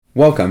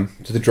Welcome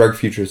to the Drug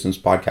Futurisms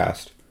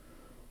podcast,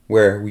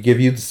 where we give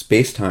you the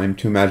space-time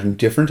to imagine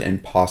different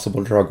and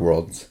possible drug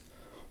worlds.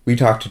 We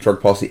talk to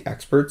drug policy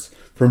experts,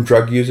 from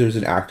drug users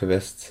and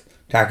activists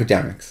to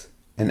academics,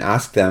 and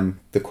ask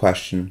them the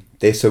question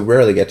they so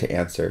rarely get to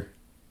answer: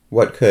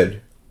 what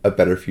could a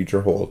better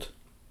future hold?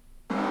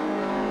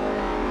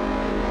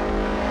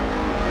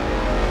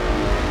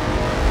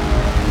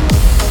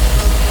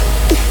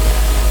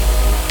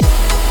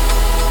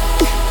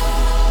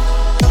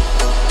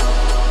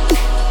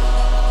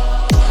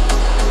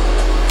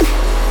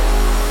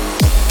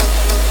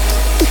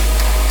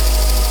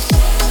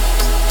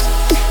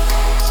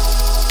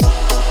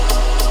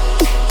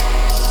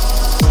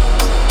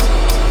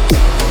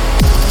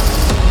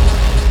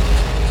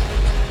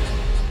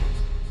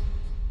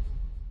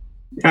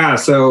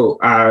 So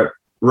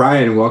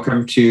Ryan,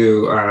 welcome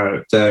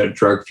to the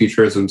Drug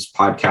Futurisms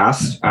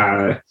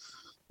podcast.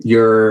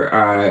 You're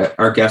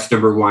our guest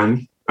number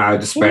one,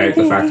 despite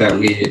the fact that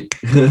we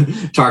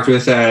talked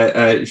with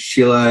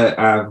Sheila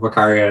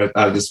Vakaria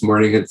this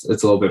morning. It's a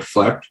little bit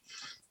flipped.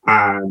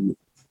 I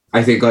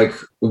think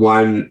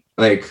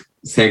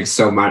thanks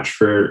so much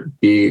for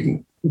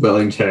being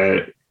willing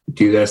to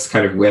do this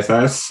kind of with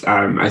us.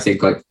 I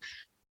think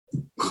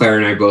Claire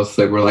and I both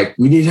were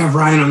we need to have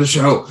Ryan on the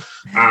show.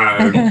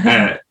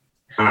 And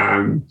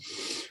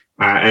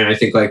I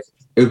think it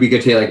would be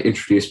good to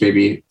introduce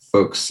maybe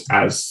folks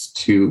as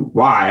to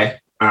why.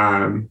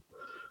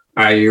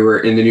 You were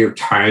in the New York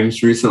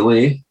Times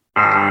recently.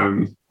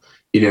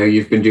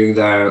 You've been doing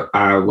the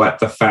what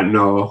the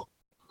fentanyl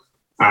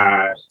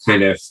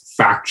kind of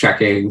fact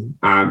checking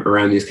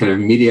around these kind of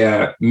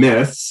media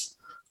myths.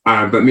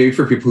 But maybe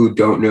for people who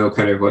don't know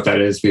kind of what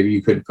that is, maybe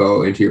you could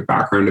go into your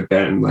background a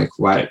bit and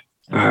what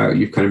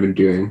you've kind of been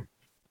doing.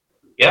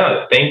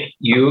 Yeah, thank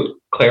you,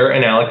 Claire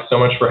and Alex, so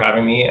much for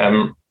having me.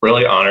 I'm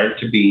really honored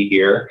to be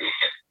here.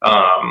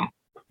 I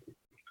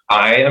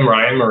am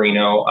Ryan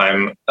Marino.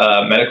 I'm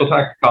a medical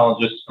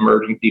toxicologist,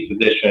 emergency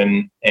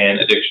physician, and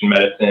addiction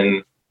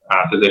medicine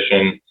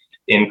physician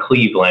in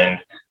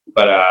Cleveland.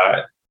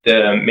 But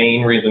the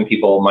main reason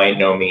people might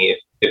know me,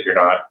 if you're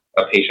not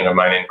a patient of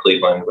mine in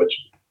Cleveland, which,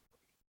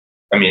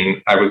 I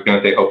was going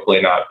to say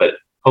hopefully not, but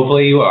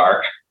hopefully you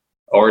are,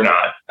 or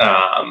not.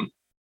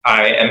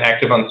 I am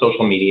active on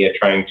social media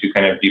trying to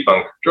kind of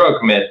debunk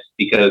drug myths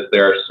because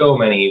there are so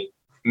many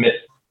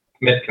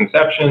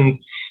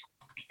misconceptions,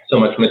 so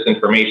much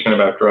misinformation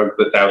about drugs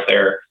that's out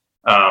there.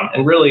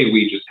 And really,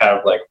 we just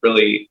have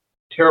really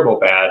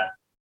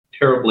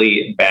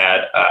terribly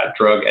bad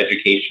drug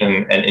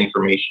education and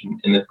information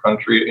in this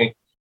country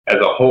as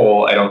a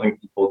whole. I don't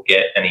think people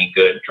get any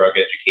good drug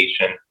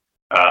education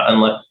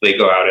unless they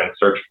go out and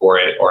search for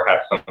it or have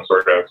some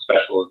sort of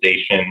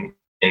specialization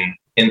in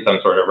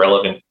some sort of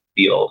relevant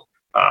field.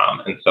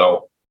 And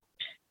so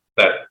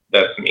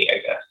that's me, I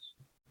guess.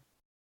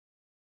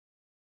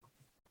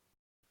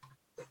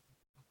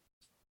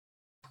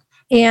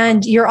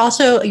 And you're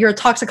a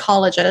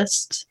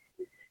toxicologist.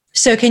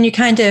 So can you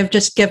kind of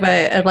just give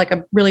a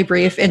really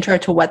brief intro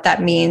to what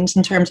that means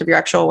in terms of your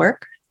actual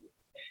work?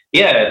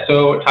 Yeah,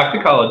 so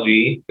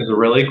toxicology is a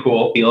really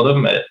cool field of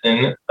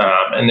medicine,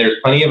 and there's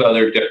plenty of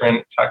other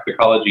different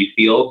toxicology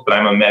fields, but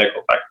I'm a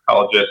medical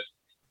toxicologist,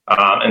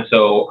 and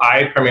so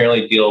I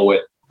primarily deal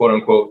with, quote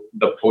unquote,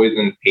 the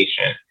poisoned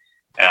patient.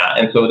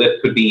 And so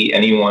this could be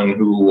anyone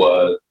who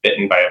was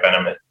bitten by a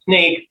venomous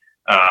snake,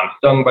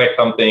 stung by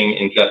something,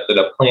 ingested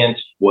a plant,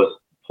 was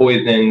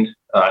poisoned,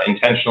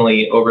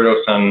 intentionally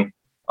overdosed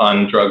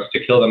on drugs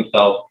to kill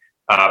themselves.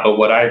 But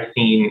what I've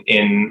seen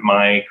in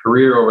my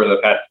career over the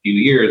past few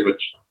years,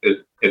 which is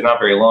not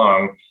very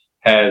long,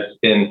 has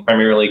been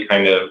primarily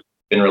kind of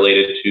been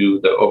related to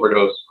the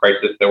overdose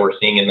crisis that we're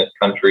seeing in this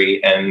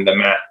country and the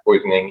mass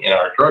poisoning in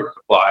our drug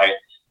supply.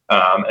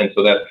 And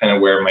so that's kind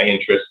of where my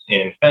interest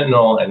in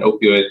fentanyl and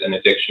opioids and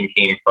addiction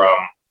came from,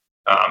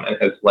 and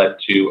has led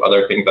to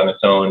other things on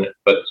its own.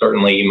 But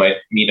certainly you might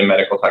meet a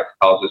medical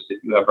toxicologist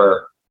if you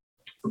ever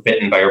were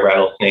bitten by a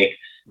rattlesnake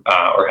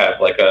or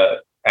have a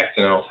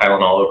accidental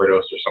Tylenol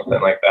overdose or something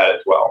like that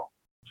as well.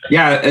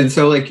 Yeah, and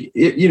so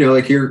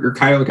you're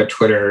kind of a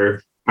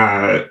Twitter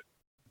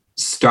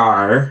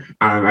star,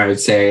 I would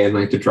say, in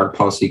the drug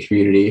policy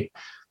community.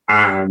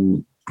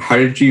 How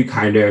did you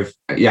kind of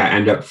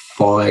end up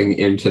falling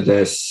into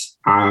this?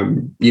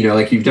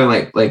 You've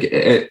done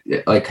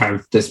kind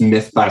of this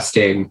myth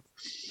busting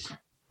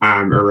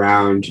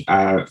around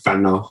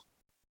fentanyl.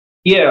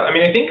 Yeah,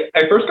 I think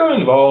I first got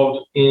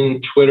involved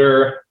in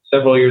Twitter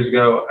several years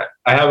ago.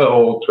 I have an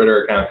old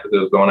Twitter account because it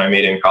was the one I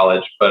made in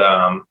college, but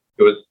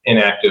it was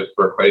inactive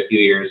for quite a few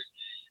years.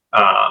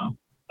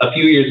 A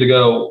few years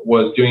ago,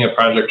 was doing a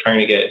project trying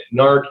to get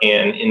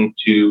Narcan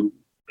into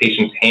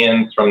patients'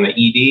 hands from the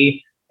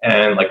ED,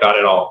 and got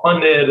it all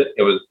funded.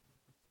 It was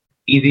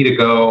easy to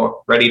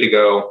go, ready to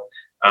go,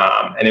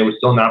 and it was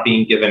still not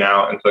being given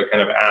out. And so I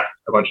kind of asked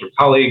a bunch of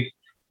colleagues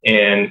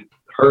and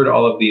heard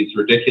all of these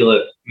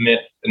ridiculous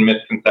myths and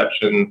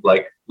misconceptions,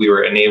 we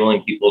were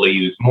enabling people to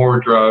use more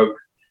drugs.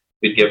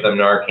 We'd give them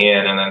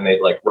Narcan, and then they'd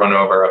run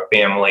over a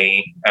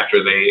family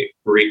after they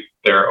reached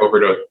their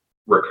overdose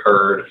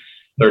recurred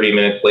 30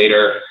 minutes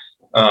later.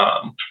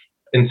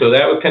 And so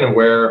that was kind of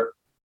where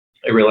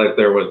I realized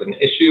there was an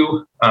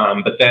issue.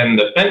 But then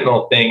the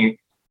fentanyl thing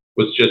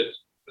was just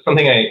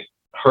something I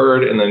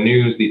heard in the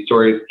news, these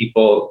stories,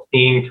 people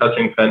seeing,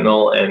 touching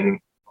fentanyl and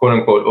quote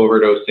unquote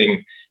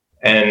overdosing.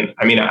 And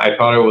I mean, I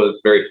thought it was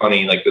very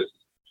funny, like this is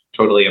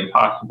totally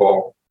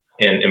impossible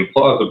and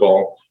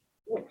implausible.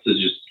 This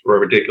is just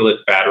ridiculous,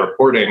 bad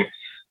reporting.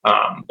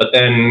 But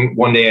then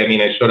one day, I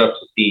mean, I showed up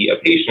to see a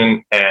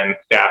patient and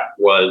staff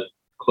was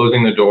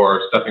closing the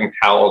door, stuffing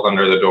towels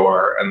under the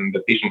door, and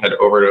the patient had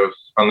overdosed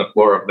on the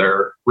floor of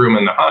their room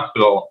in the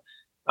hospital.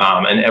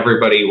 And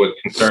everybody was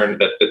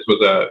concerned that this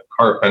was a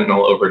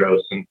carfentanil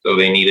overdose, and so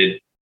they needed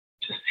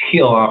to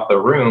seal off the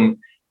room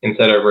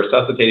instead of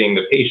resuscitating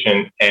the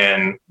patient.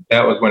 And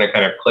that was when it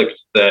kind of clicked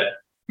that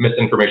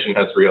misinformation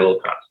has real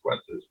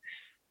consequences.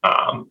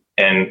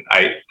 And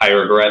I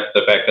regret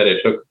the fact that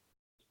it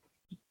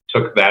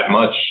took that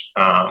much,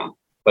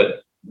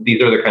 but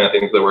these are the kind of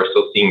things that we're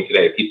still seeing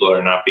today. People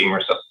are not being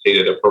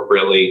resuscitated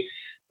appropriately,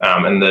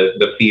 and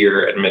the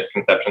fear and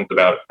misconceptions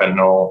about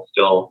fentanyl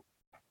still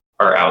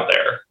are out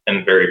there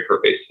and very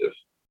pervasive.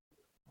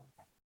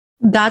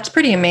 That's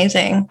pretty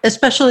amazing,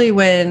 especially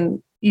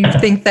when you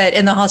think that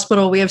in the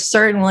hospital we have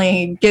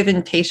certainly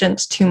given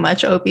patients too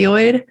much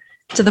opioid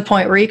to the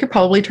point where you could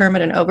probably term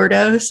it an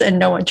overdose, and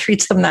no one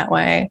treats them that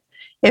way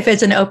if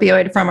it's an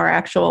opioid from our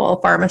actual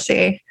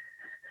pharmacy.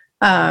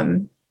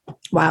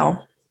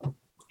 Wow.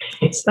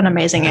 It's an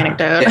amazing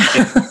anecdote.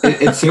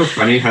 It's so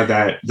funny how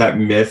that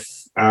myth,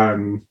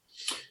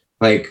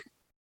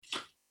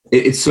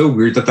 it's so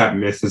weird that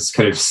myth has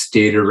kind of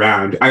stayed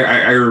around.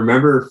 I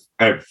remember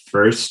at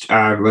first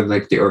when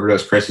like the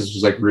overdose crisis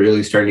was like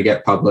really starting to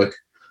get public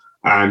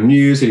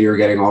news, and you were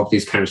getting all of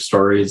these kind of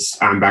stories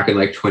back in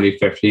like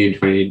 2015,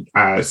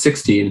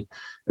 2016. I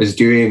was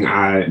doing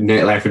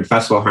nightlife and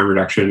festival harm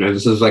reduction, and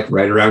this was like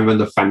right around when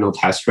the fentanyl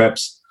test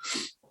strips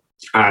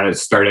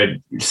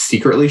started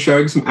secretly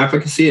showing some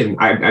efficacy. And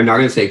I'm not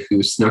going to say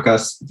who snuck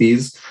us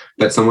these,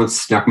 but someone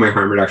snuck my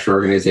harm reduction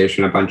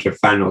organization a bunch of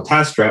fentanyl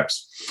test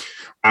strips.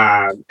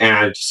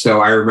 And so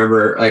I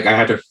remember like I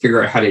had to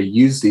figure out how to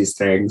use these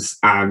things.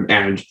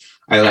 And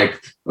I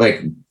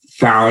like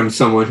found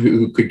someone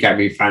who could get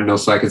me fentanyl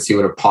so I could see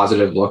what a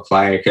positive looked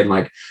like, and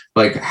like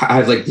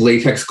had like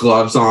latex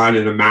gloves on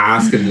and a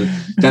mask. And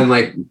then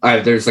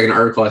there's like an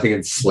article, I think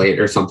in Slate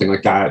or something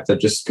like that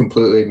just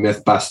completely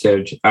myth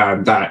busted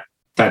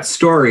that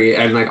story.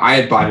 And like I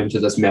had bought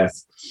into this myth,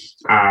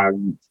 but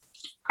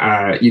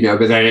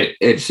then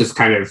it's just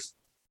kind of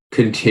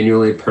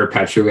continually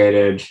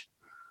perpetuated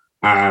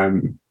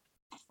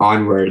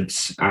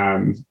onwards.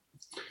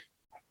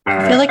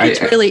 I feel like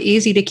it's really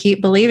easy to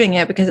keep believing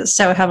it because it's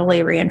so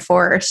heavily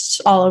reinforced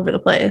all over the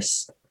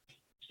place.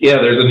 Yeah,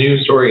 there's a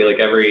new story like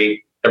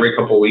every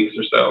couple of weeks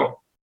or so.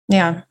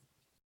 Yeah.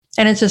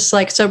 And it's just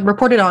like so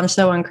reported on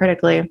so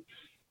uncritically.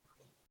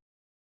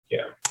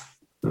 Yeah.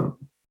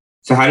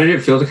 So how did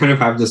it feel to kind of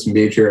have this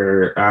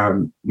major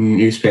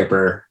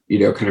newspaper,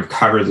 kind of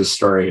cover this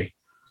story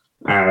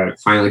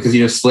finally?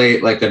 Because,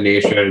 Slate, like The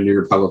Nation, New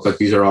Republic, like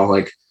these are all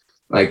like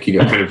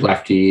kind of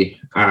lefty.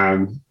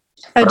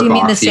 Oh, do you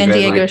mean the San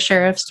Diego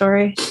sheriff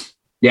story?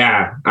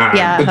 Yeah.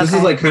 But this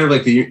is like kind of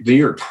like the New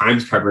York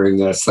Times covering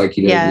this,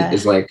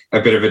 is like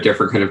a bit of a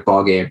different kind of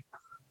ballgame,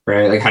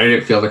 right? Like, how did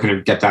it feel to kind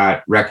of get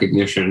that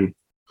recognition?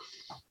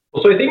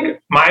 Well, so I think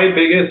my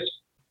biggest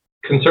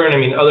concern,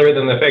 other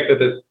than the fact that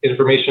this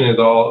information is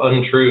all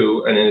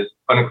untrue and is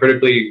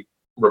uncritically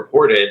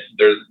reported,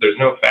 there's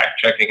no fact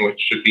checking, which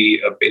should be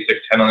a basic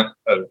tenet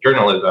of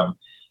journalism,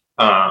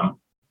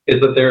 is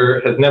that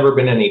there has never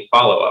been any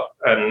follow-up.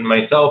 And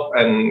myself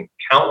and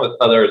countless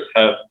others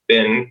have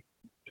been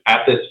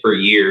at this for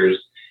years,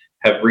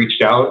 have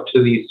reached out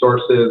to these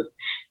sources.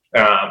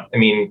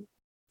 You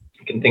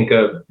can think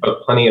of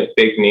plenty of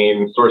big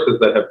name sources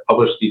that have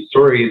published these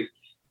stories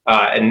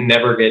and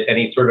never get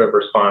any sort of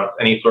response,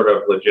 any sort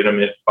of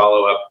legitimate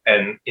follow-up.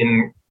 And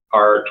in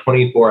our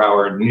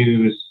 24-hour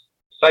news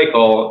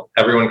cycle,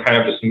 everyone kind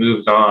of just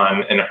moves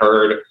on and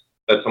heard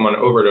that someone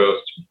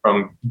overdosed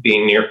from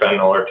being near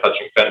fentanyl or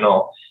touching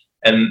fentanyl.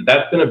 And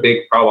that's been a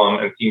big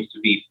problem and seems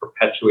to be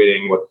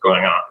perpetuating what's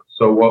going on.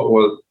 So what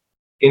was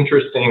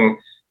interesting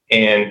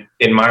and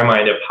in my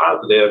mind a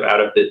positive out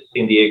of this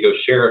San Diego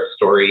sheriff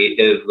story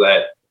is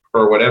that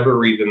for whatever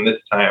reason this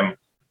time,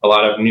 a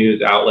lot of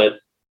news outlets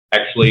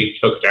actually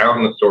took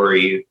down the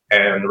stories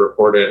and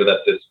reported that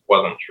this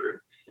wasn't true.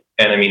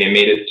 And it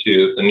made it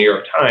to the New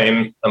York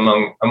Times,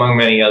 among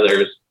many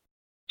others,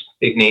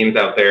 big names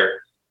out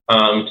there,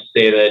 to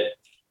say that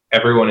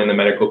everyone in the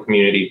medical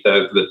community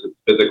says this is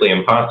physically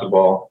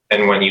impossible.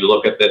 And when you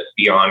look at this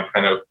beyond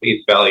kind of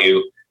face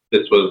value,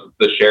 this was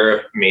the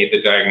sheriff made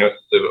the diagnosis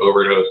of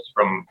overdose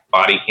from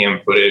body cam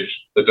footage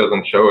that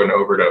doesn't show an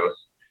overdose.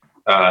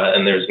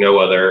 And there's no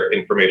other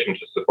information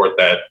to support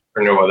that,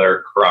 or no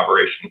other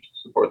corroboration to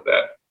support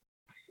that.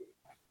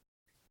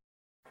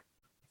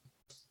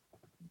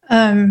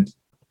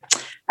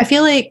 I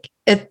feel like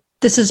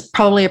this is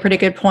probably a pretty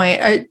good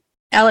point.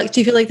 Alex,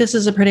 do you feel like this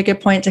is a pretty good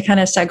point to kind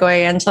of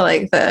segue into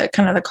like the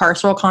kind of the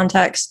carceral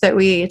context that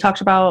we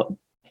talked about?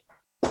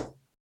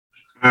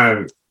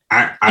 I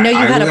know you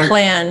had a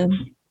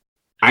plan.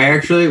 I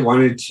actually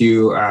wanted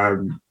to,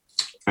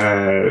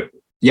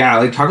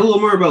 talk a little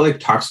more about like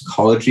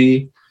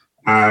toxicology,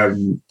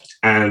 and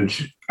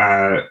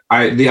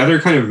the other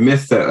kind of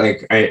myth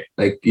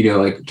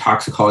that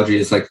toxicology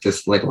is like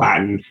this like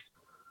Latin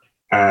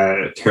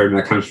term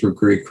that comes from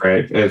Greek,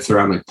 right? It's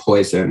around like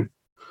poison,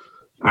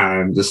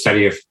 the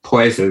study of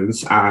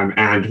poisons.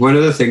 And one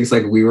of the things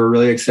like we were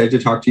really excited to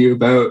talk to you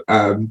about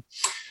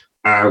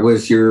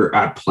was your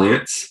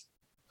plants.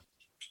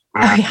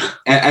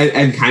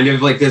 And kind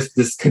of like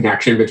this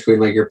connection between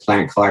like your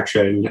plant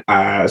collection,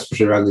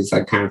 especially around these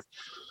like kind of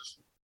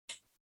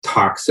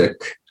toxic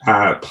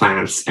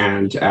plants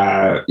and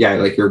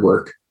like your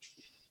work.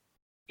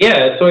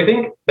 Yeah, so I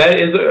think that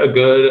is a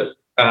good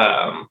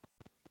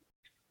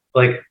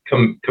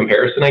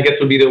comparison, I guess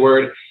would be the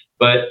word.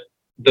 But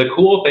the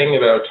cool thing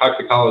about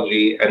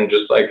toxicology and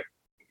just like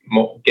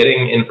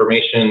getting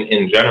information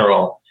in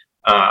general.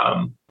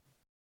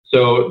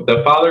 So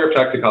the father of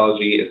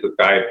toxicology is this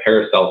guy,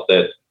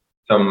 Paracelsus,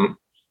 some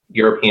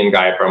European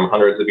guy from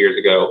hundreds of years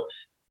ago.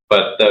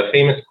 But the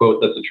famous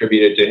quote that's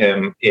attributed to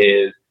him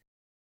is,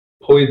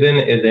 "Poison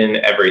is in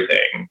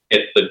everything.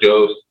 It's the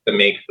dose that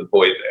makes the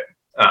poison."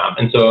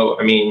 And so,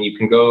 I mean, you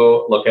can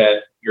go look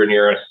at your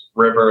nearest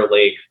river,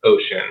 lake,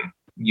 ocean.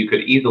 You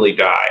could easily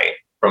die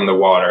from the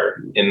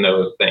water in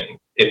those things.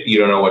 If you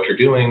don't know what you're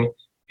doing,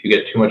 if you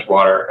get too much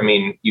water, I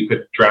mean, you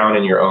could drown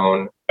in your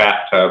own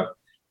bathtub.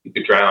 You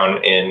could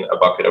drown in a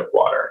bucket of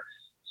water.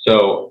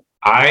 So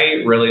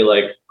I really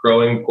like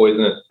growing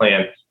poisonous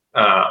plants.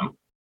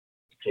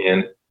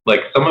 And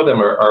like some of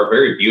them are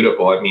very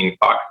beautiful. I mean,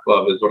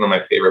 foxglove is one of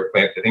my favorite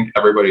plants. I think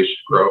everybody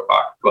should grow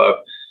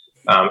foxglove.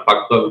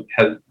 Foxglove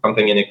has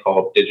something in it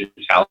called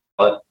digitalis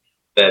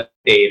that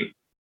they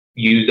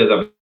use as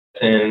a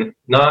medicine,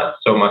 not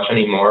so much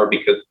anymore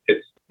because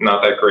it's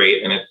not that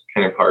great and it's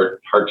kind of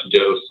hard to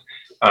dose.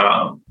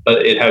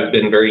 But it has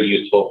been very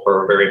useful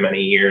for very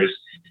many years.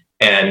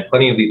 And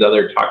plenty of these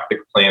other toxic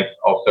plants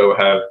also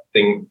have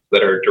things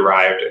that are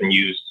derived and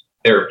used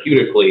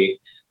therapeutically.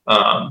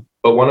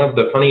 But one of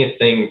the funniest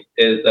things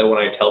is that when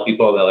I tell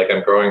people that like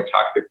I'm growing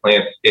toxic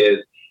plants, is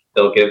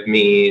they'll give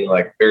me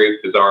like very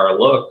bizarre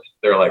looks.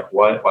 They're like,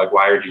 "What? Like,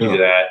 why would you do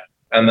that?"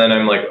 And then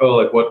I'm like, "Oh,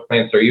 like what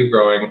plants are you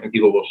growing?" And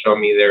people will show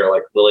me their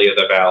like lily of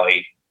the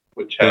valley,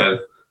 which has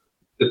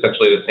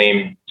essentially the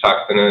same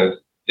toxin as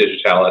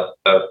digitalis,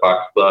 as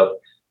foxglove.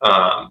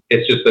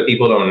 It's just that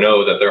people don't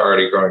know that they're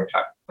already growing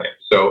toxic plants.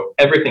 So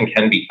everything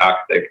can be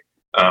toxic.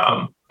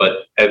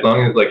 But as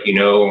long as like you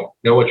know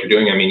what you're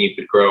doing, I mean, you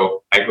could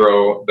grow. I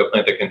grow the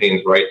plant that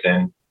contains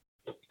ricin.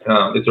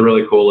 It's a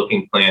really cool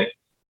looking plant,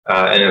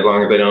 and as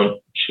long as I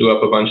don't chew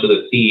up a bunch of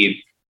the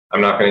seeds,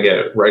 I'm not going to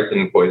get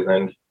ricin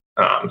poisoned.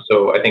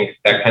 So I think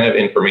that kind of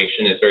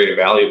information is very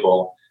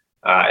valuable,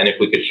 and if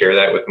we could share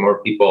that with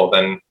more people,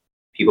 then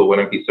people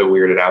wouldn't be so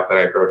weirded out that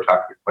I grow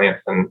toxic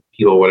plants, and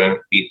people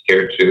wouldn't be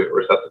scared to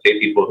resuscitate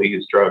people who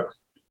use drugs.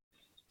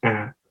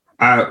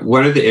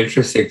 One of the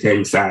interesting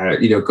things,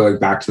 going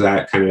back to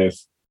that kind of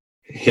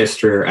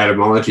history or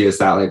etymology, is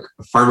that like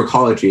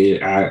pharmacology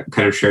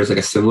kind of shares like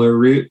a similar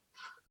root,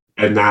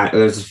 and that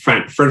there's a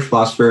French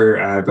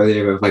philosopher by the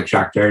name of like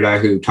Jacques Derrida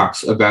who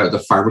talks about the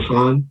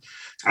pharmakon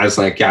as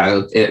like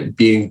it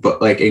being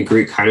like in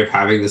Greek kind of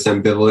having this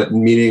ambivalent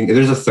meaning.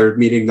 There's a third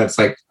meaning that's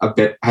like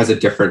has a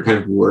different kind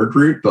of word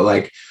root, but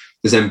like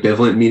this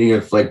ambivalent meaning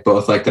of like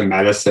both like the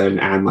medicine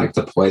and like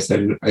the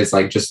poison is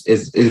like just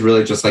is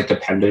really just like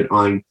dependent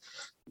on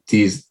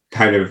these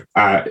kind of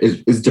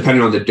is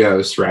dependent on the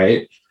dose,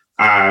 right?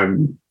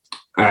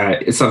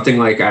 It's something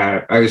like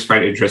I always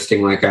find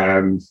interesting, like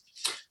the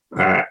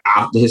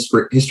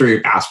history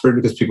of aspirin,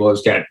 because people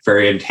always get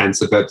very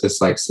intense about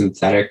this like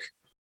synthetic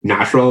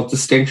natural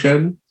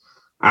distinction,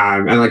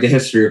 and like the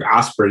history of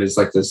aspirin is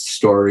like this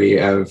story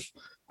of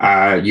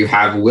you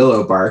have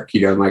willow bark,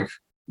 and like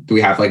we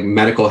have like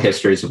medical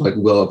histories of like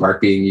willow bark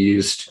being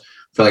used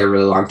for like a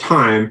really long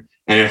time.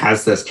 And it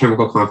has this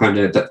chemical compound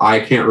in it that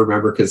I can't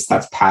remember because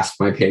that's past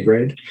my pay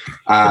grade,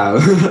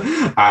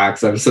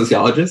 because I'm a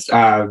sociologist.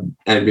 And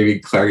maybe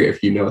Claire,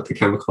 if you know what the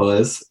chemical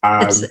is.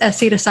 It's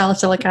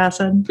acetylsalicylic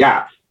acid.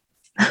 Yeah.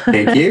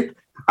 Thank you.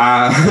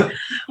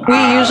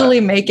 We usually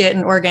make it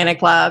in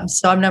organic labs,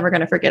 so I'm never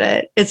going to forget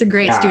it. It's a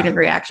great student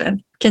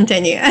reaction.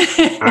 Continue.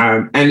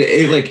 And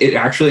it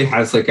actually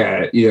has like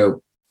a,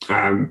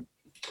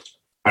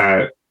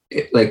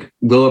 like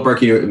willow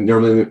bark,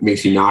 normally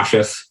makes you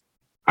nauseous.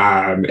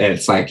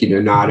 It's like,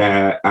 not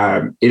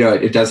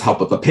it does help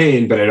with the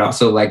pain, but it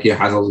also like,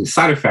 has all these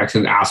side effects,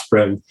 and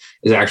aspirin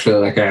is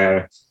actually like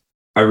a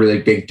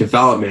really big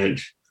development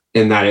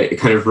in that it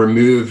kind of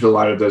removed a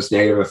lot of those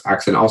negative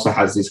effects and also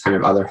has these kind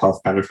of other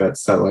health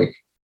benefits that like,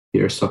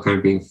 are still kind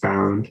of being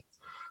found.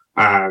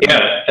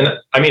 Yeah. And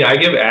I mean, I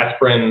give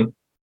aspirin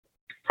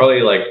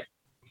probably like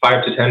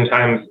 5 to 10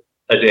 times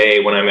a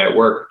day when I'm at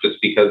work, just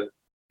because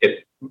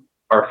it's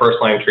our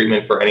first line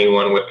treatment for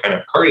anyone with kind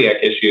of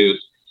cardiac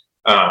issues.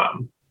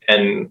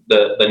 And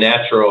the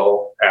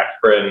natural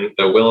aspirin,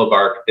 the willow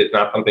bark, is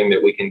not something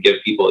that we can give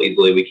people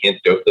easily. We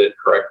can't dose it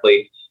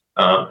correctly.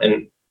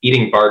 And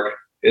eating bark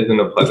isn't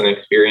a pleasant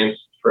experience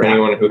for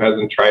anyone who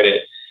hasn't tried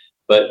it.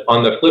 But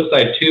on the flip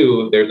side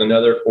too, there's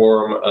another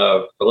form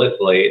of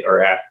salicylate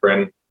or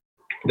aspirin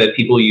that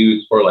people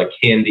use for like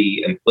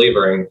candy and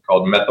flavoring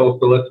called methyl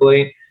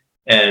salicylate.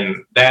 And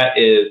that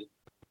is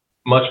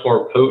much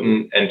more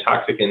potent and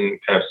toxic in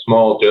kind of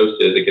small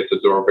doses. It gets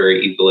absorbed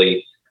very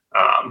easily.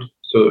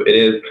 So it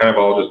is kind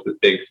of all just this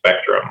big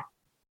spectrum.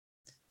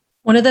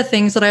 One of the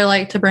things that I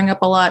like to bring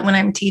up a lot when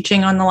I'm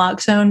teaching on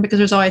naloxone, because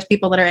there's always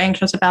people that are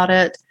anxious about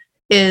it,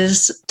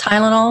 is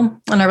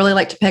Tylenol. And I really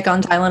like to pick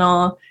on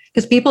Tylenol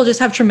because people just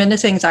have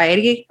tremendous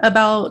anxiety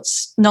about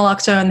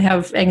naloxone. They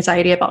have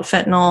anxiety about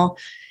fentanyl.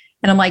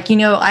 And I'm like,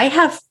 I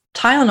have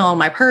Tylenol in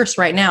my purse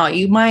right now.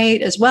 You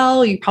might as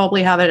well. You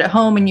probably have it at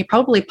home and you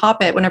probably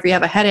pop it whenever you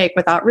have a headache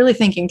without really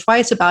thinking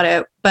twice about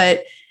it.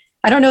 But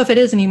I don't know if it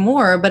is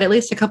anymore, but at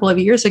least a couple of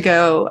years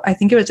ago, I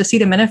think it was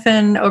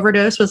acetaminophen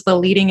overdose was the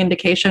leading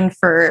indication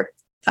for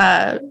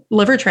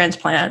liver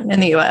transplant in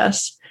the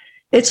US.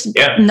 It's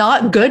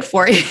not good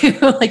for you.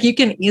 Like you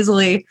can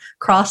easily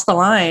cross the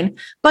line,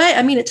 but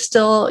I mean, it's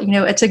still,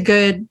 it's a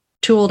good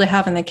tool to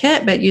have in the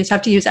kit, but you just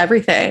have to use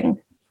everything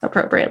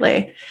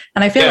appropriately.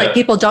 And I feel like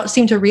people don't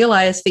seem to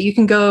realize that you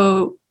can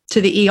go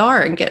to the ER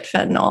and get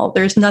fentanyl.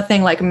 There's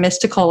nothing like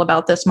mystical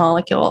about this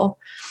molecule.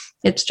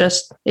 It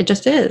just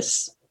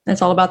is.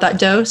 It's all about that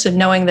dose and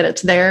knowing that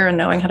it's there and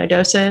knowing how to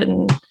dose it.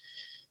 And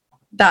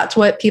that's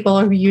what people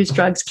who use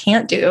drugs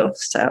can't do.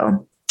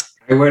 So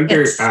I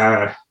wonder,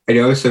 I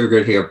know it's never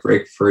going to take a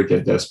break before we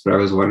did this, but I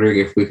was wondering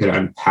if we could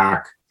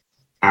unpack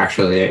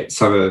actually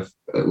some of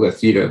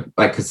with,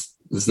 like, cause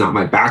it's not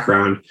my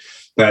background,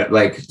 but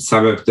like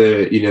some of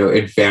the,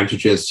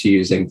 advantages to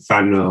using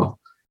fentanyl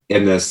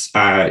in this,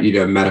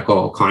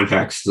 medical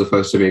context, as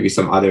opposed to maybe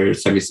some other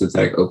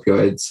semi-synthetic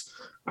opioids.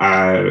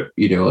 Why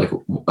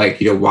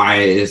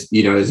is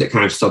it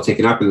kind of still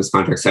taken up in this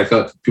context? I feel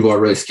like people are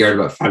really scared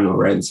about fentanyl,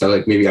 right? And so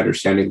like maybe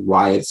understanding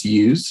why it's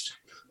used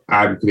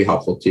could be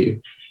helpful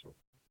too.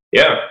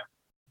 Yeah.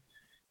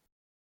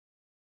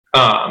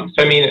 So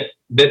I mean,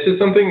 this is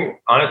something,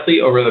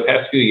 honestly, over the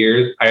past few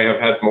years, I have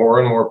had more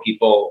and more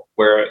people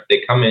where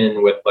they come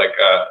in with like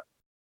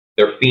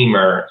their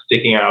femur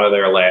sticking out of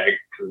their leg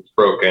because it's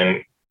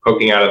broken,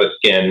 poking out of the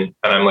skin.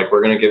 And I'm like,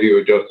 we're going to give you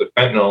a dose of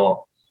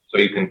fentanyl so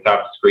you can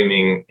stop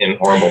screaming in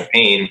horrible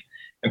pain.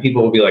 And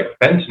people will be like,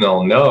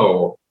 fentanyl,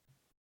 no.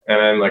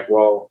 And I'm like,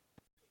 well,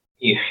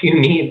 you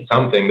need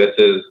something. This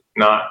is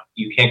not,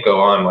 you can't go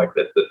on like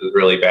this. This is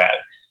really bad.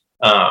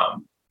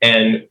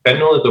 And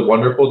fentanyl is a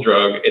wonderful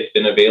drug. It's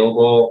been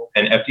available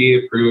and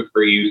FDA approved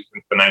for use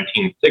since the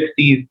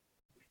 1960s.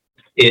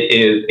 It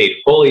is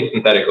a fully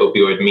synthetic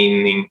opioid,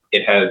 meaning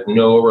it has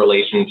no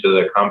relation to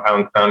the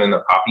compounds found in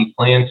the poppy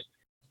plant.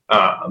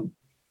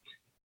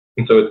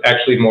 And so it's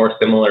actually more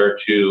similar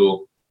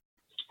to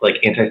like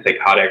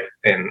antipsychotics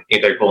and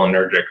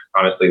anticholinergics.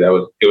 Honestly,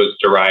 it was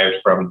derived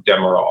from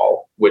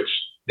Demerol, which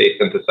they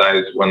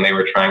synthesized when they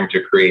were trying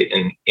to create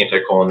an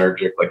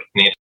anticholinergic, like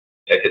an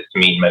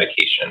antihistamine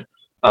medication.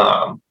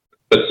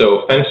 But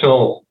so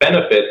fentanyl's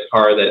benefits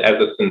are that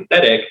as a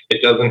synthetic,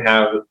 it doesn't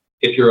have,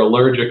 if you're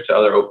allergic to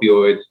other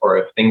opioids or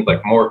if things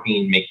like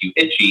morphine make you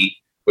itchy,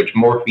 which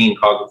morphine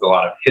causes a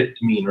lot of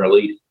histamine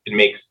release, it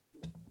makes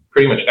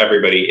pretty much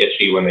everybody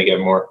itchy when they get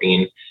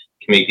morphine. It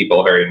can make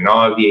people very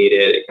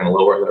nauseated. It can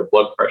lower their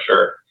blood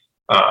pressure.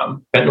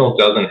 Fentanyl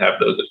doesn't have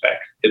those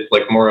effects. It's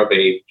like more of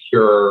a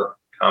pure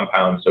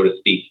compound, so to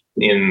speak,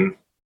 in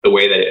the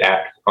way that it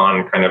acts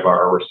on kind of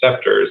our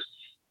receptors.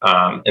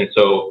 And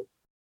so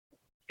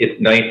it's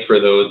nice for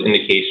those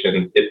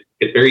indications.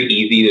 It's very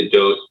easy to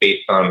dose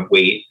based on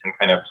weight and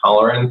kind of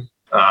tolerance.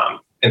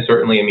 And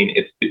certainly, I mean,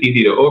 it's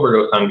easy to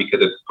overdose on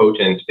because it's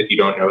potent if you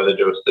don't know the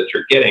dose that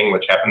you're getting,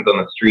 which happens on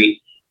the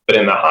street. But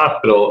in the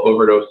hospital,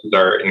 overdoses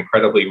are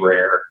incredibly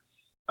rare.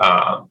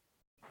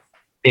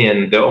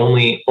 And the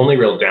only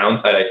real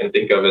downside I can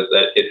think of is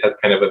that it has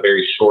kind of a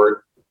very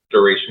short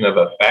duration of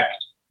effect.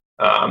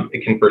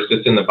 It can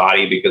persist in the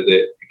body because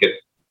it gets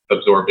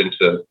absorbed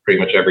into pretty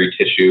much every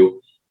tissue.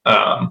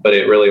 But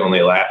it really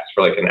only lasts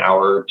for like an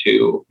hour or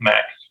two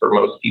max for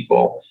most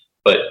people.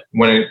 But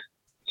when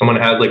someone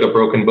has like a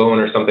broken bone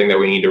or something that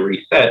we need to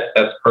reset,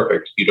 that's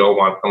perfect. You don't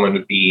want someone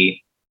to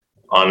be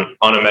on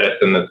a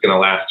medicine that's going to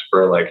last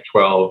for like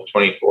 12,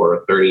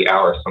 24, 30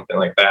 hours, something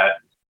like that.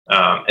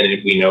 And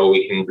if we know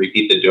we can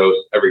repeat the dose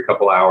every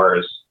couple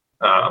hours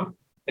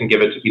and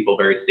give it to people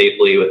very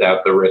safely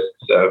without the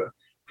risks of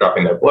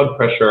dropping their blood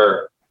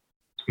pressure,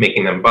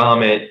 making them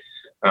vomit,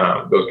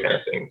 those kind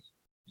of things.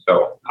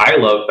 So I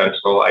love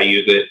fentanyl. I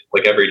use it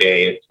like every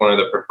day. It's one of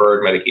the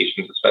preferred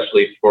medications,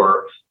 especially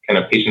for kind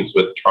of patients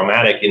with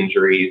traumatic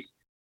injuries,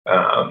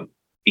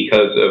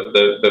 because of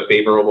the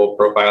favorable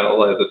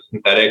profile as a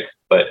synthetic.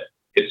 But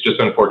it's just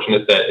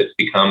unfortunate that it's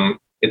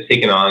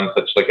taken on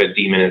such like a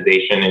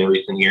demonization in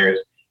recent years.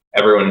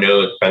 Everyone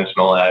knows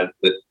fentanyl as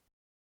this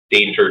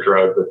danger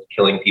drug that's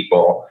killing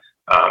people.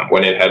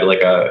 when it had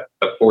like a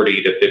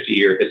 40 to 50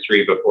 year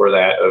history before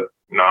that of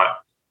not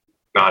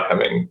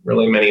having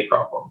really many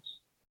problems.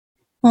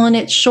 Well, and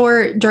its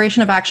short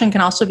duration of action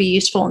can also be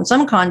useful in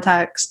some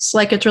contexts.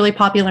 Like it's really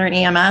popular in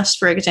EMS,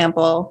 for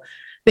example,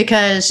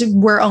 because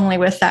we're only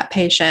with that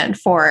patient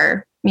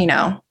for,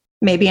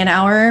 maybe an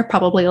hour,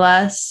 probably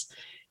less.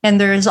 And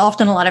there's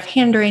often a lot of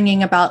hand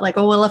wringing about like,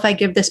 oh, well, if I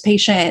give this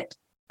patient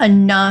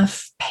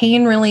enough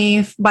pain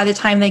relief by the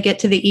time they get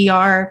to the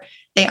ER,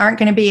 they aren't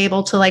going to be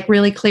able to like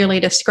really clearly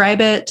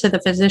describe it to the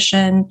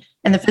physician,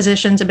 and the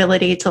physician's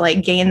ability to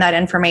like gain that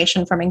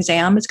information from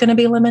exam is going to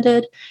be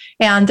limited.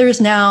 And there's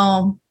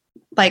now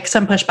like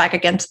some pushback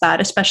against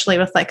that, especially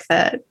with like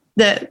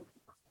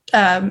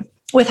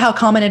with how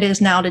common it is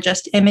now to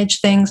just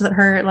image things that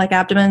hurt like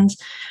abdomens.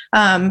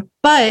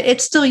 But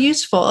it's still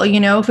useful,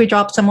 if we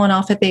drop someone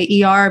off at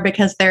the ER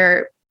because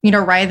they're,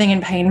 writhing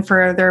in pain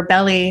for their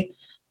belly,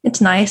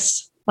 it's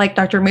nice, like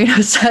Dr.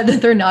 Munoz said,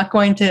 that they're not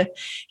going to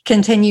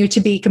continue to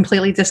be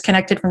completely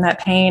disconnected from that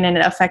pain and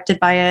affected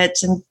by it,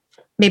 and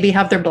maybe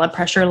have their blood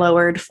pressure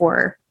lowered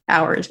for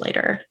hours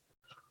later.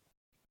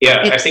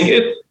 Yeah, I think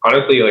it's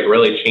honestly like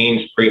really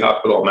changed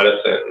pre-hospital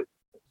medicine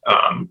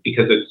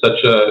because it's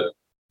such a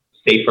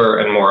safer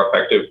and more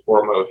effective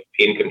form of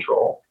pain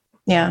control.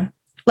 Yeah.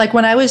 Like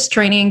when I was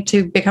training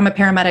to become a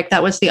paramedic,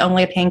 that was the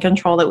only pain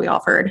control that we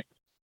offered.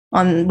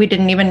 We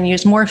didn't even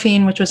use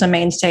morphine, which was a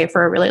mainstay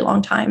for a really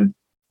long time.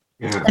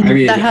 Yeah,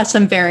 and that has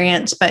some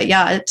variants, but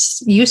yeah,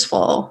 it's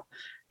useful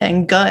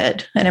and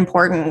good and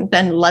important,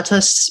 and lets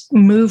us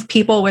move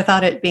people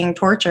without it being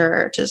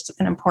torture, which is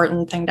an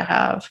important thing to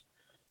have.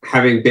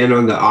 Having been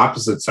on the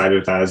opposite side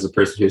of that as a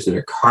person who's in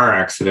a car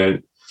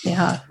accident,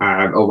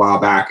 a while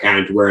back,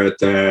 and where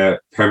the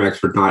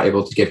paramedics were not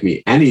able to give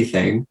me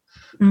anything.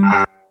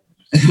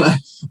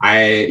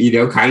 I,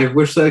 kind of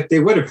wish like they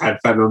would have had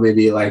fentanyl,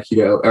 maybe like,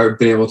 or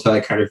been able to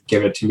like kind of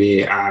give it to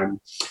me.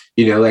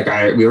 We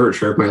weren't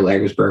sure if my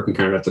leg was broken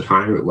kind of at the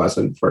time. It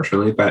wasn't,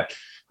 fortunately, but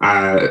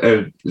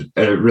a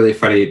really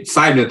funny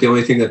side note, the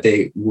only thing that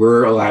they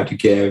were allowed to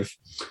give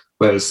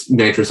was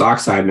nitrous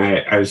oxide. And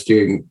I was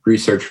doing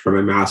research for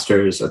my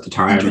master's at the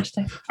time,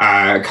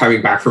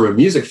 coming back from a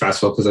music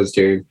festival because I was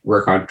doing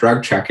work on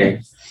drug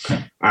checking.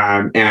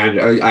 And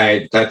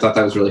I thought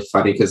that was really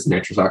funny because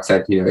nitrous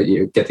oxide,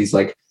 you get these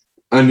like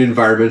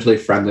unenvironmentally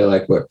friendly,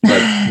 like whipped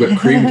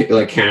cream,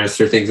 like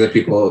canister things that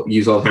people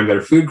use all the time that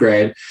are food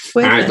grade.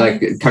 And I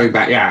like coming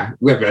back,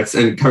 whippets,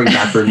 and coming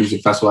back for a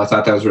music festival. I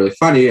thought that was really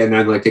funny. And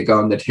then like they go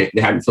in the tank,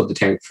 they hadn't filled the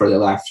tank before they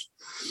left.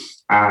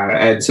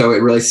 And so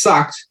it really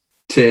sucked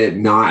to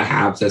not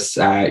have this,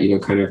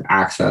 kind of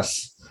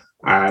access,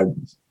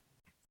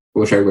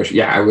 which I wish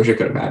I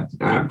could have had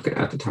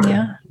at the time.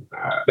 Yeah.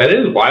 That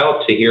is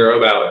wild to hear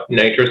about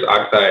nitrous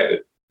oxide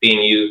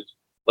being used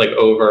like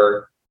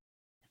over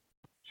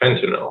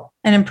fentanyl.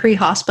 And in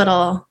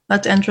pre-hospital,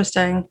 that's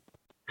interesting.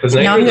 Because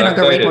nitrous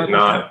oxide is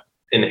not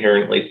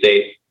inherently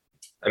safe.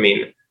 I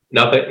mean,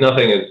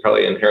 nothing is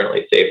probably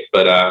inherently safe,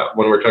 but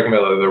when we're talking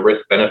about the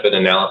risk-benefit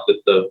analysis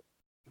of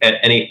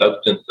any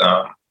substance,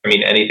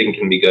 anything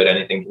can be good,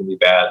 anything can be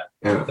bad.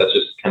 Yeah. That's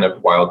just kind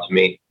of wild to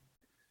me.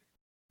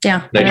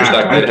 Yeah. Nitrous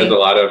oxide has a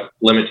lot of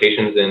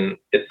limitations in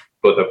its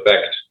both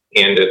effect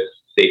and its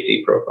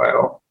safety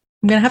profile.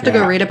 I'm going to have to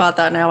go read about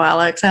that now,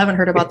 Alex. I haven't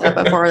heard about that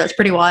before. That's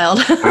pretty wild.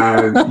 It's,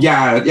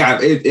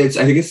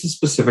 I think it's the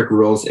specific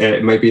rules.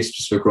 It might be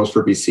specific rules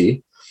for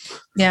BC.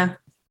 Yeah.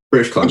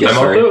 British Columbia. I'm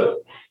also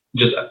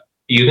just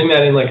using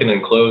that in like an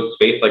enclosed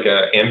space, like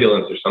an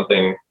ambulance or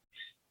something.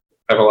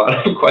 I have a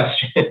lot of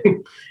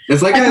questions.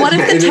 It's like what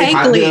if the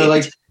tank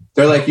leaked?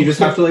 They're like, you just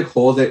have to like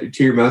hold it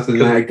to your mouth and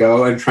then I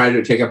go and try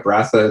to take a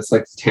breath and it's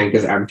like the tank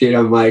is empty. And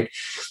I'm like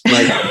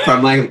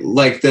from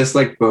like this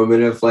like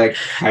moment of like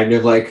kind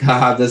of like,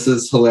 haha, this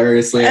is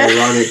hilariously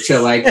ironic to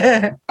like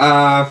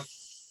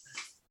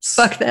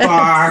fuck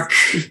that.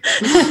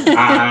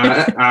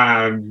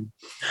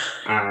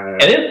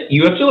 And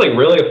you have to like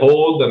really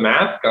hold the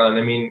mask on.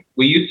 I mean,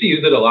 we used to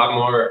use it a lot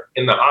more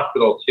in the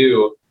hospital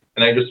too.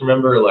 And I just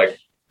remember like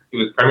it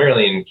was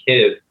primarily in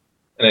kids.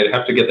 And I'd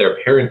have to get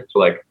their parents to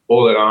like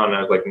hold it on.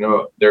 I was like,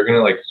 no, they're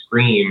gonna like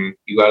scream.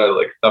 You gotta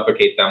like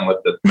suffocate them with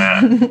this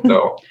mask.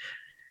 So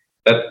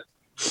that's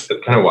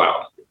kind of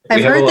wild.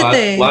 We have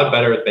a lot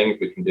better things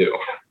we can do.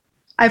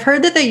 I've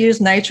heard that they use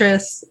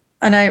nitrous,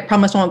 and I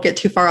promise I won't get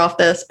too far off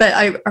this, but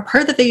I've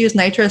heard that they use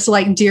nitrous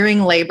like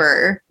during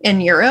labor in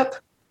Europe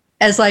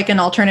as like an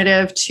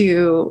alternative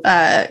to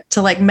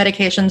like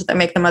medications that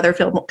make the mother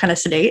feel kind of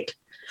sedate,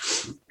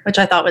 which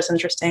I thought was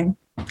interesting.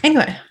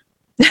 Anyway.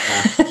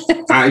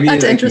 I mean,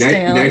 that's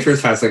interesting.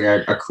 Nitrous has like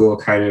a cool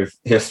kind of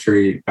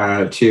history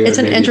too. It's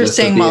an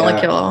interesting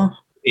molecule.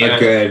 A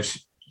good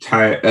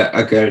part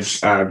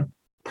to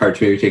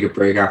maybe take a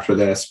break after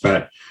this,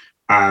 but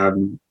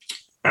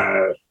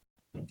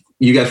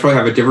you guys probably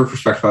have a different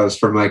perspective on this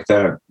from like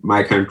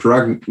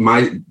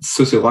my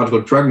sociological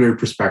drug nerd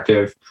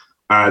perspective.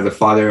 The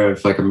father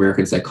of like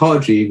American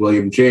psychology,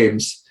 William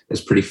James,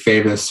 is pretty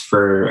famous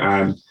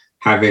for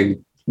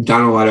having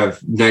done a lot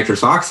of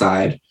nitrous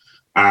oxide.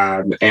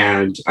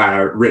 and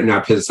written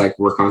up his like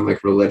work on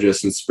like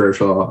religious and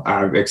spiritual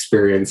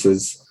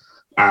experiences,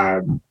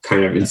 kind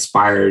of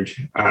inspired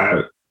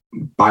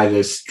by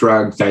this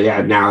drug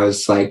that now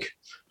is like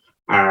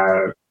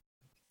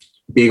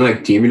being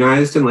like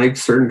demonized in like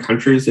certain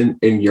countries in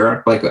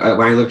Europe. Like when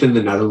I lived in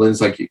the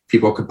Netherlands, like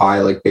people could buy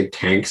like big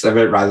tanks of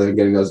it rather than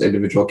getting those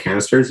individual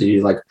canisters. And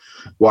you like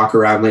walk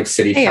around like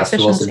city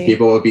festivals and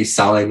people would be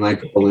selling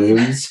like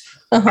balloons.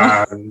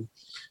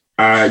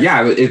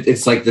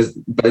 It's like this,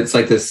 but it's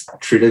like this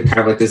treated kind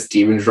of like this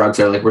demon drugs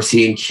are like, we're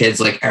seeing kids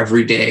like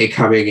every day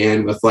coming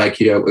in with like,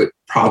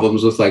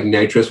 problems with like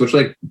nitrous, which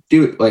like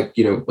like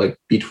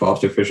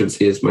B12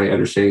 deficiency is my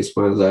understanding is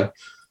one of the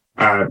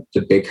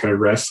big kind of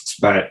risks.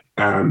 But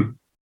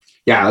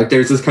like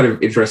there's this kind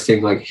of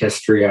interesting like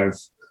history of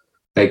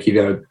like,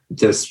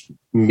 this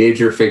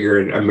major figure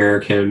in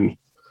American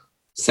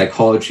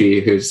psychology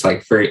who's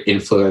like very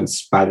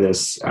influenced by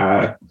this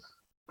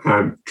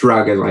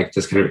drug and like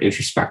this kind of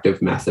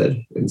introspective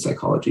method in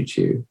psychology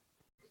too.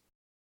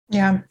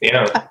 Yeah.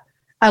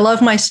 I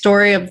love my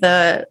story of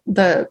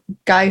the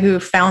guy who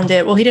found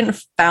it. Well, he didn't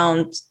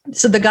found,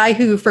 so the guy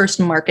who first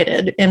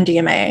marketed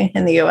MDMA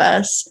in the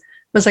US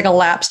was like a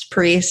lapsed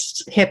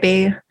priest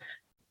hippie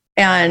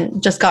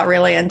and just got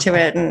really into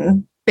it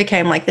and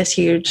became like this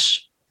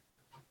huge,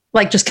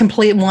 like just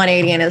complete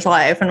 180 in his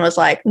life and was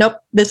like, nope,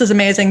 this is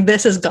amazing.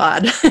 This is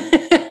God.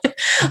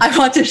 I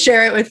want to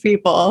share it with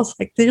people. It's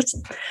like,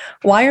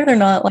 why are there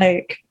not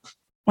like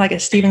a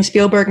Steven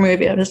Spielberg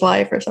movie of his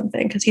life or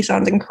something? Because he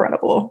sounds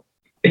incredible.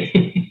 We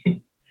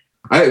can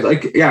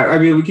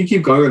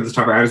keep going on this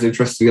topic. I was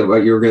interested in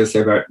what you were going to say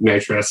about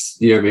nitrous.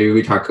 Maybe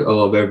we talk a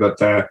little bit about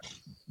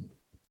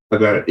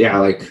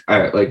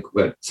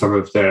what some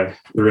of the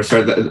risks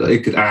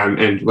are,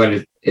 and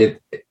when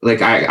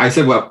I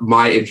said what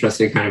my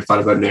interesting kind of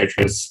thought about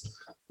nitrous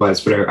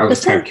was, but I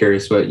was kind of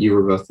curious what you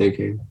were both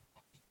thinking.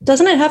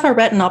 Doesn't it have a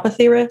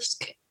retinopathy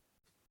risk?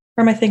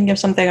 Or am I thinking of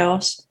something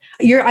else?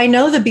 I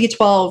know the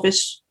B12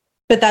 is,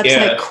 but that's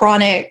like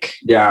chronic,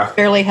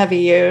 fairly heavy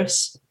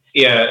use.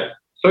 Yeah.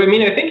 So, I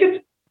mean, I think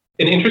it's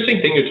an interesting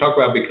thing to talk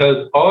about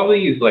because all of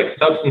these like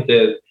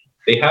substances,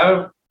 they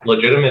have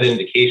legitimate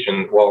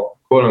indications, well,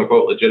 quote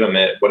unquote,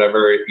 legitimate,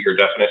 whatever your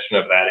definition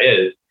of that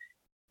is.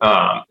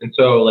 And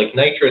so like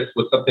nitrous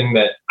was something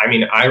that,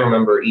 I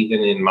remember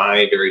even in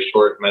my very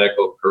short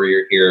medical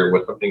career here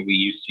was something we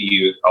used to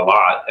use a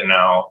lot. And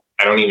now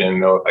I don't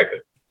even know if I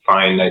could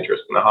find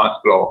nitrous in the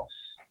hospital.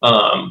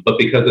 But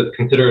because it's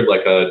considered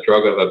like a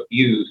drug of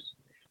abuse,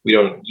 we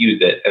don't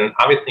use it. And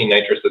obviously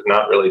nitrous is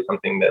not really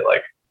something that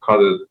like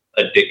causes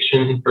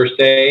addiction per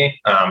se.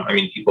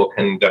 People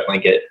can definitely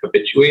get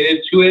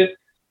habituated to it.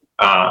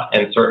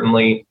 And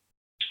certainly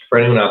for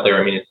anyone out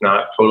there, it's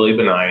not totally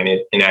benign.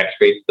 It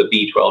inactivates the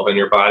B12 in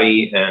your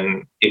body.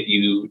 And if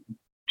you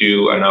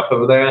do enough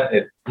of that,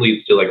 it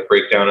leads to like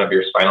breakdown of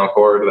your spinal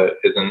cord that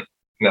isn't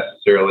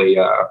necessarily,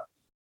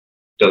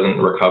 doesn't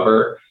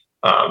recover.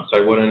 So I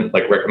wouldn't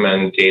like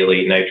recommend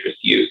daily nitrous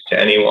use to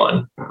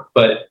anyone,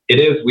 but it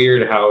is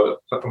weird how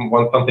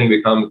once something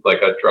becomes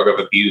like a drug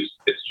of abuse,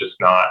 it's just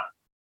not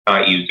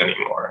used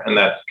anymore. And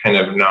that's kind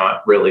of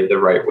not really the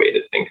right way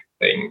to think of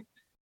things.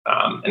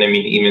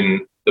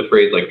 Even the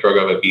phrase like drug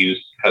of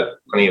abuse has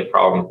plenty of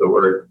problems, the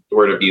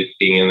word abuse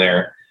being in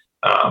there.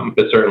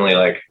 But certainly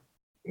like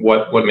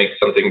what makes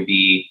something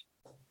be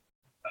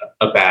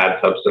a bad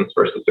substance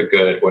versus a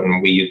good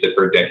when we use it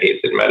for decades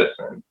in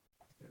medicine.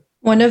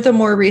 One of the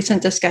more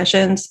recent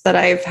discussions that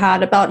I've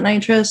had about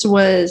nitrous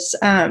was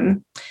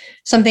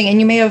something, and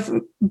you may have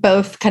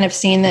both kind of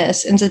seen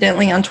this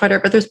incidentally on Twitter,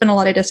 but there's been a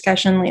lot of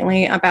discussion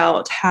lately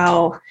about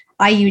how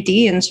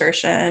IUD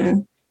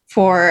insertion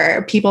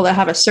for people that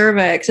have a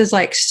cervix is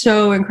like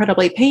so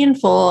incredibly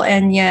painful.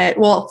 And yet,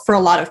 well, for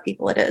a lot of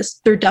people it is.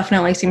 There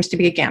definitely seems to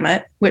be a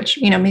gamut, which,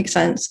 makes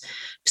sense.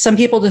 Some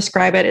people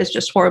describe it as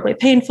just horribly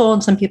painful,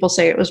 and some people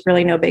say it was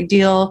really no big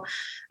deal.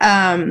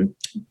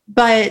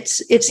 But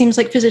it seems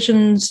like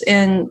physicians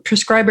and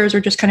prescribers are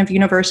just kind of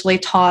universally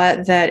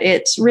taught that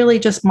it's really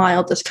just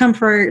mild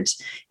discomfort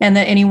and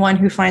that anyone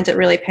who finds it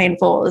really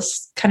painful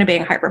is kind of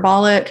being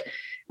hyperbolic.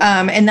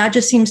 And that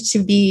just seems to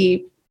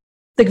be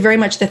like very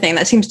much the thing.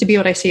 That seems to be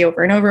what I see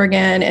over and over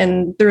again.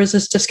 And there is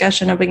this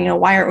discussion of,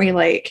 why aren't we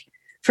like,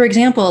 for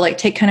example, like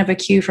take kind of a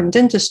cue from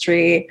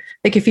dentistry.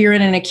 Like if you're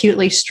in an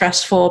acutely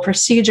stressful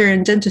procedure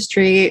in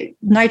dentistry,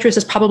 nitrous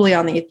is probably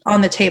on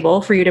the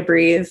table for you to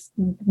breathe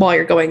while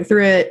you're going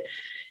through it.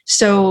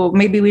 So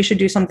maybe we should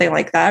do something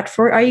like that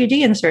for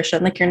IUD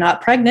insertion. Like you're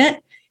not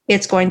pregnant,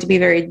 it's going to be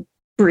very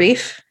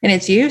brief in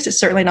its use. It's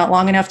certainly not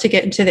long enough to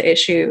get into the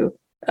issue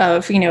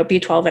of,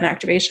 B12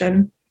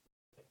 inactivation,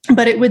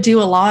 but it would do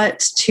a lot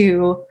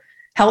to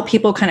help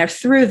people kind of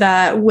through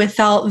that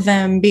without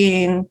them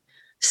being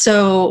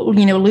so,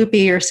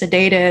 loopy or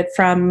sedated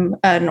from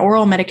an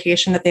oral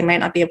medication that they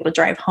might not be able to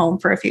drive home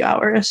for a few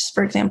hours,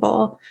 for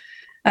example.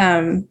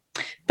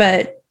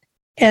 But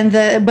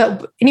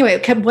but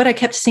anyway, what I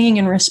kept seeing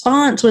in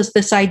response was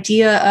this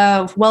idea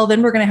of, well,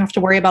 then we're going to have to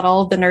worry about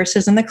all of the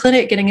nurses in the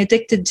clinic getting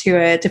addicted to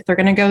it. If they're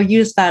going to go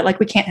use that, like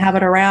we can't have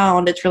it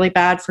around. It's really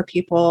bad for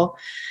people.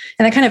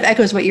 And that kind of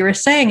echoes what you were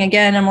saying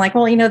again. I'm like,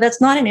 well,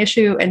 that's not an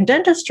issue in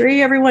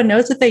dentistry. Everyone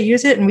knows that they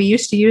use it. And we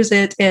used to use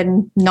it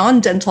in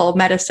non-dental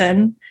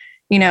medicine,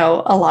 a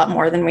lot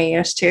more than we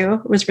used to.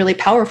 It was really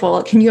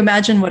powerful. Can you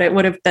imagine what it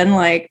would have been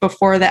like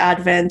before the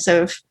advent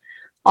of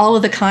all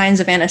of the kinds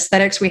of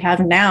anesthetics we have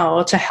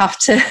now, to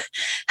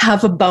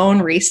have a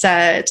bone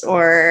reset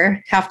or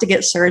have to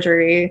get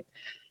surgery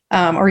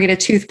or get a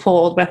tooth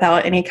pulled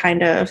without any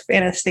kind of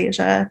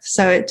anesthesia?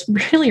 So it's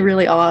really,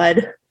 really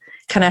odd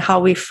kind of how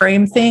we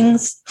frame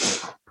things.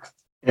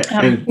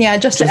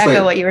 Just to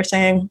echo what you were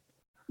saying.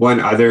 One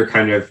other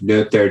kind of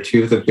note there,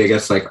 two of the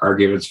biggest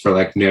arguments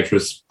for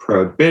nitrous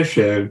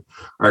prohibition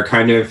are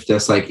kind of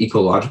this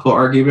ecological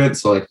argument.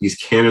 So these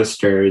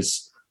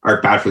canisters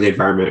are bad for the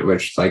environment,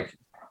 which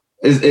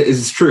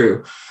is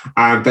true,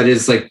 but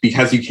is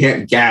because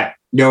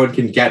no one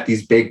can get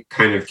these big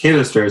kind of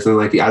canisters. And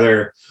one of the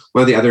other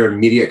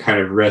immediate kind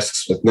of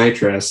risks with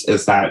nitrous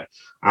is that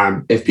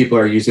if people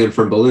are using them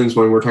from balloons,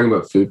 when we're talking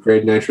about food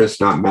grade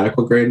nitrous, not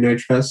medical grade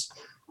nitrous,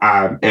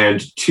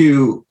 and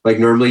two,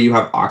 normally you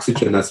have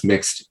oxygen that's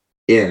mixed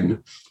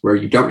in, where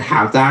you don't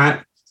have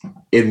that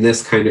in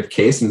this kind of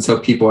case. And so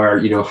people are,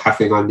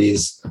 huffing on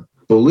these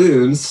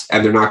balloons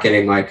and they're not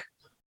getting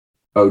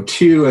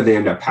O2 and they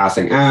end up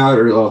passing out,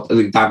 or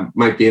that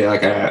might be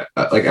an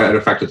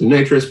effect of the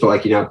nitrous,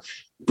 but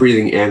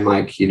breathing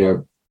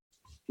in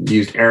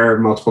used air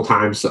multiple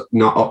times,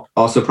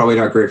 also probably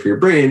not great for your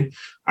brain.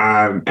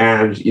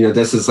 And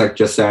this is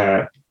just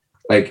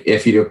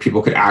if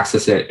people could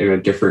access it in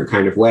a different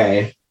kind of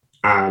way,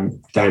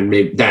 then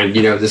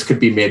this could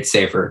be made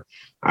safer.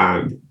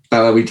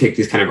 But we take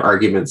these kind of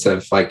arguments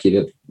of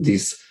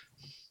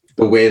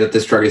the way that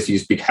this drug is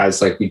used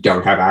because we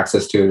don't have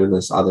access to it in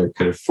this other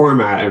kind of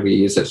format, and we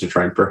use it to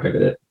try and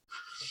prohibit it.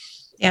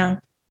 Yeah.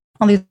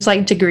 All these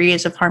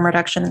degrees of harm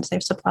reduction and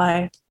safe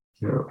supply.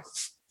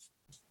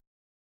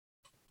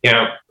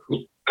 Yeah.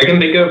 I can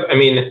think of,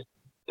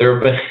 there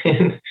have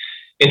been,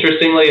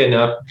 interestingly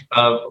enough,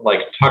 of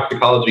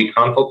toxicology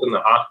consults in the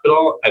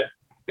hospital. I've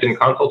been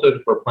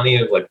consulted for plenty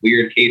of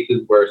weird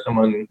cases where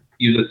someone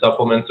uses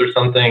supplements or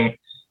something.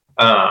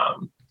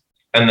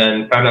 And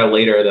then found out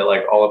later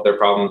that all of their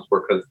problems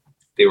were because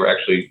they were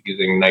actually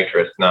using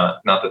nitrous,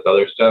 not this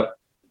other stuff.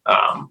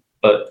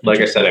 But like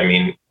I said,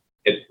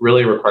 it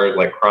really requires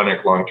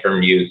chronic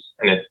long-term use,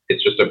 and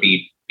it's just a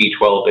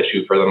B12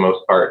 issue for the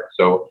most part.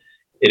 So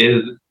it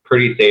is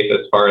pretty safe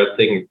as far as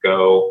things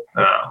go.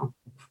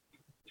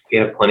 We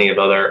have plenty of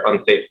other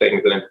unsafe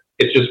things, and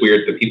it's just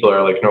weird that people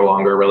are no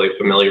longer really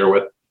familiar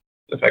with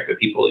the fact that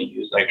people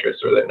use nitrous,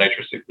 or that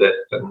nitrous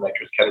exists and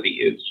nitrous can be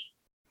used.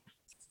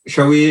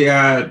 Shall we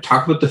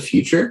talk about the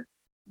future?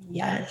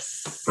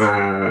 Yes.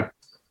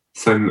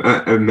 Some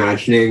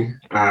imagining,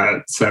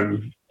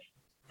 some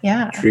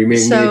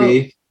dreaming,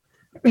 maybe.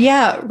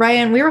 Yeah,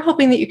 Ryan, we were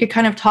hoping that you could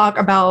kind of talk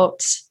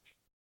about,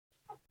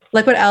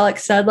 what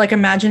Alex said,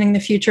 imagining the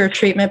future of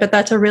treatment, but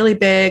that's a really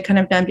big kind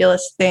of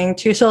nebulous thing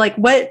too. So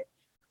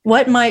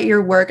what might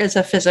your work as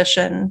a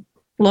physician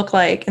look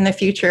like in the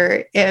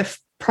future if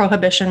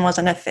prohibition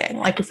wasn't a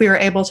thing? If we were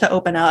able to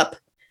open up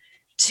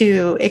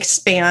to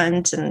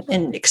expand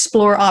and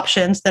explore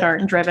options that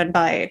aren't driven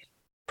by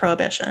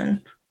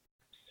prohibition?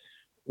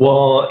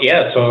 Well,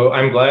 yeah, so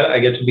I'm glad I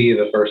get to be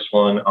the first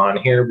one on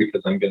here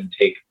because I'm going to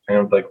take kind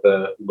of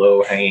the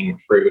low hanging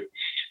fruit.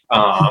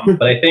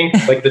 But I think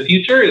the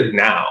future is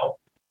now.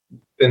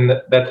 And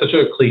that's such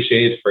a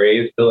cliched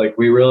phrase, but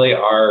we really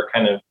are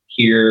kind of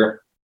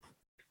here.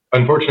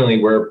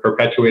 Unfortunately, we're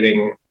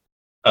perpetuating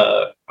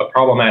a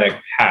problematic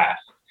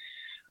past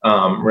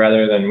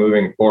rather than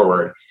moving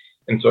forward.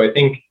 And so I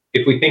think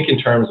if we think in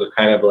terms of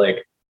kind of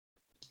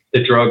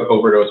the drug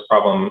overdose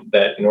problem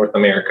that North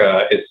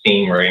America is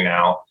seeing right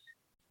now,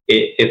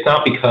 it's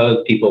not because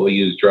people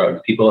use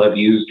drugs. People have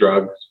used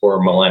drugs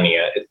for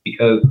millennia. It's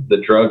because the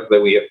drugs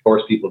that we have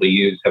forced people to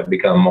use have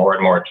become more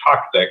and more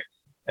toxic,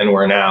 and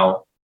we're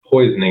now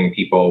poisoning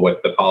people with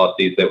the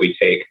policies that we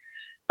take.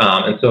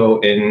 And so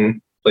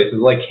in places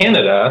like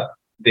Canada,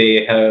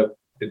 they have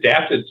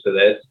adapted to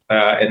this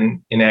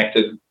and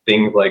enacted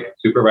things like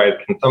supervised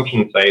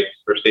consumption sites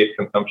or safe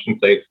consumption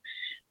sites,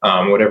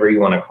 whatever you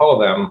want to call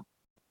them.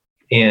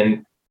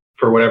 And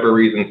for whatever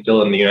reason,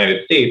 still in the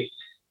United States,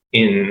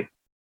 in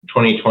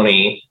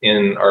 2020,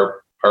 in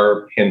our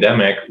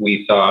pandemic,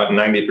 we saw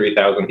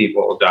 93,000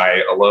 people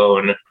die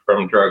alone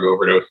from drug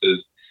overdoses,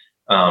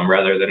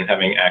 rather than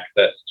having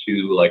access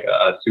to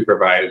a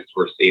supervised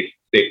or safe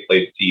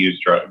place to use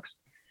drugs.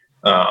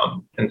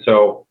 And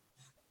so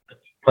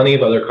plenty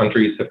of other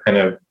countries have kind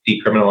of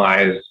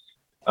decriminalized.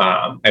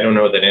 I don't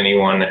know that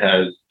anyone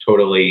has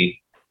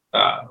totally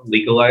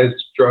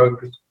legalized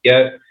drugs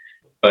yet,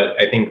 but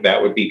I think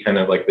that would be kind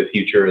of the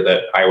future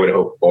that I would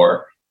hope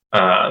for.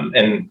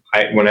 And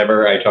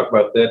whenever I talk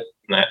about this,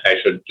 and I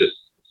should just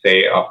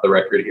say off the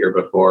record here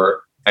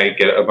before I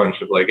get a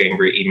bunch of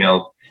angry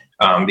emails,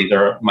 These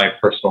are my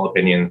personal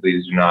opinions.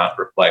 These do not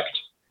reflect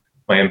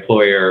my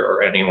employer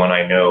or anyone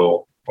I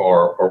know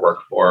or work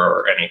for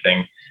or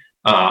anything.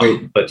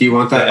 Wait, but do you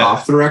want that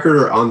off the record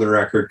or on the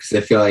record?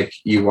 Because I feel like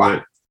you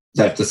want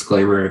that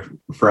disclaimer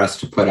for us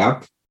to put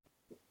up.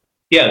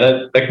 Yeah,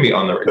 that can be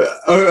on the record.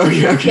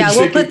 Okay. Yeah,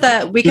 we'll put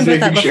that. We can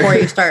put that before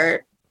you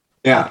start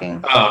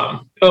talking.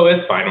 So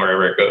it's fine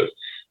wherever it goes.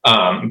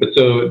 But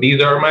so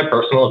these are my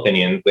personal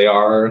opinions. They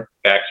are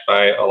backed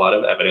by a lot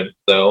of evidence.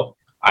 So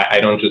I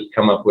don't just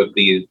come up with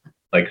these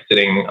like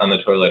sitting on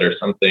the toilet or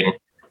something.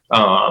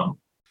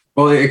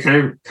 Well, it kind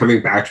of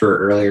coming back to our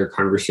earlier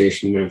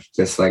conversation of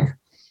just like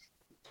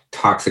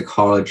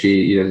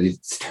toxicology,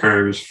 these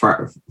terms,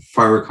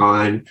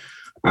 pharmacology,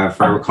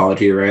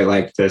 right?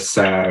 Like this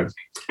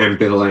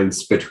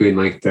ambivalence between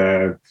like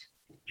the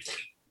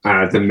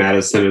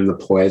medicine and the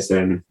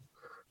poison,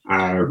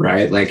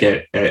 right? Like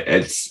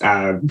it's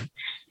in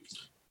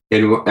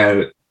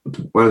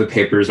one of the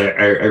papers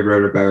I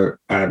wrote about,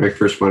 my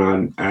first one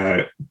on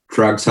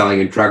drug selling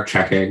and drug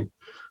checking.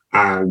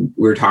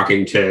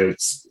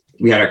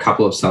 We had a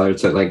couple of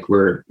sellers that like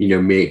were,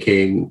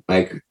 making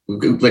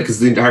because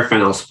the entire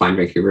fentanyl supply in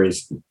Vancouver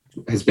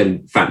has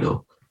been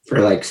fentanyl for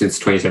like since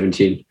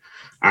 2017.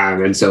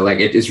 And so like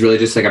it is really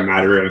just like a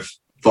matter of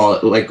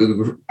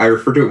I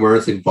refer to it more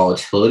as like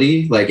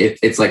volatility. Like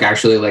it's like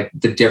actually like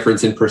the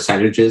difference in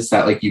percentages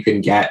that like you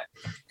can get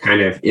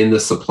kind of in the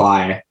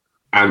supply,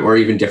 or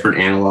even different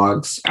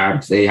analogs.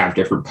 They have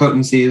different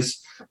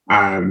potencies.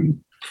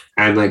 And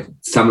like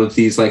some of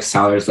these like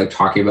sellers like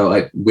talking about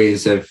like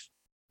ways of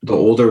the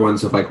older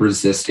ones of like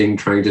resisting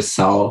trying to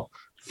sell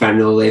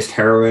fentanyl laced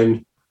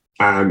heroin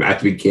at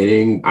the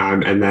beginning,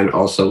 and then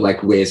also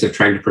like ways of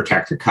trying to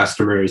protect the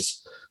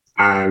customers,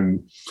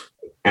 and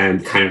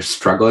kind of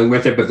struggling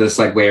with it, but this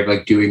like way of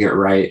like doing it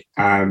right,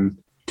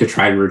 to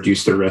try and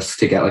reduce the risk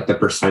to get like the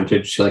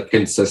percentage like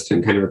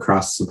consistent kind of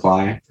across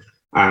supply.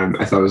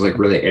 I thought it was like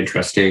really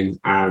interesting,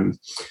 and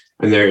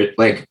they're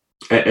like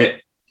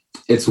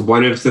it's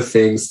one of the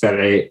things that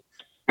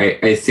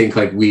I think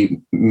like we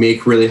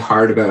make really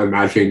hard about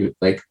imagining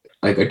like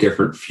a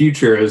different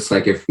future is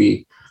like if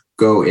we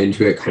go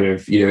into it kind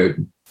of,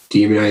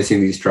 demonizing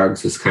these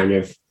drugs as kind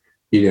of,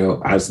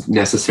 as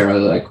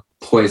necessarily like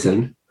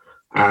poison,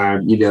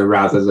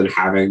 rather than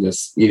having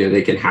this,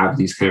 they can have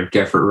these kind of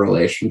different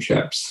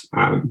relationships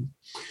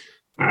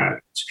to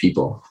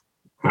people.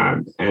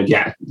 And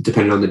yeah,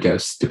 dependent on the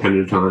dose,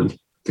 dependent on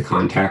the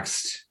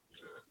context,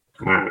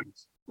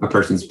 a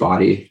person's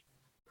body.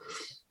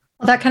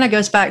 Well, that kind of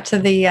goes back to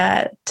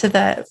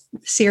the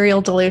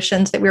serial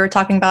dilutions that we were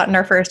talking about in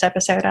our first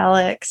episode,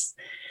 Alex.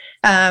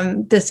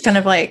 This kind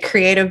of like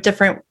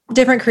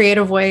different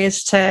creative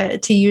ways to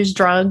use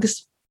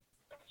drugs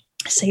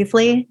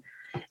safely.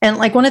 And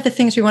like one of the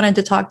things we wanted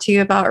to talk to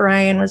you about,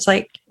 Ryan, was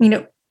like,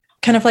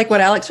 kind of like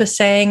what Alex was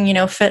saying,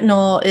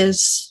 fentanyl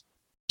is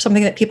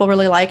something that people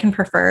really like and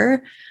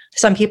prefer.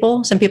 Some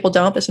people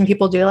don't, but some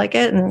people do like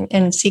it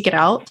and seek it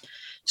out.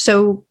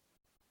 So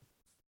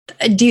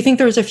do you think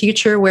there's a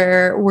future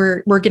where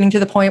we're getting to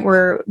the point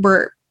where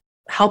we're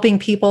helping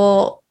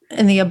people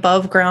in the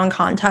above ground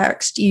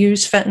context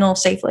use fentanyl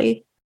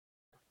safely?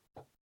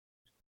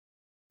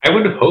 I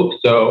would hope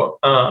so.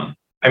 I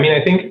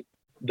think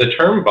the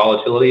term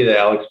volatility that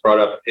Alex brought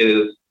up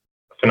is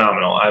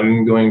phenomenal.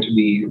 I'm going to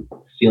be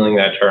stealing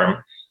that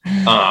term.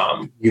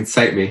 You can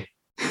cite me.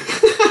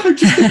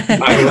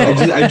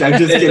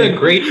 It's a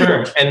great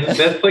term, and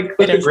that's like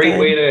such a great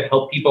way to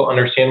help people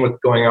understand what's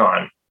going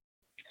on.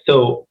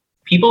 So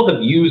people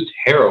have used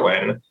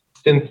heroin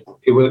since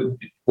it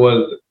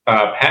was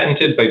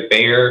patented by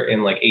Bayer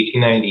in like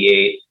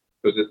 1898. It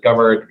was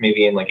discovered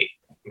maybe in like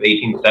the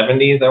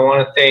 1870s, I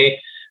want to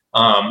say.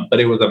 But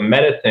it was a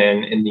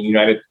medicine in the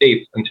United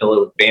States until it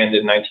was banned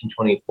in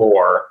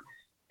 1924.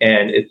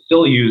 And it's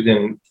still used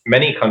in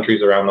many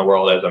countries around the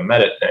world as a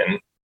medicine.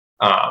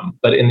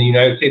 But in the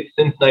United States,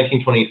 since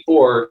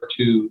 1924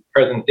 to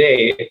present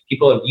day,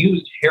 people have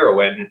used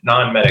heroin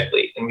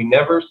non-medically. And we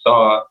never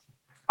saw,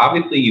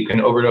 obviously you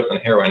can overdose on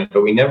heroin,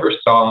 but we never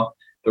saw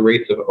the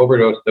rates of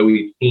overdose that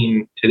we've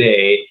seen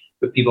today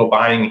with people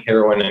buying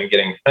heroin and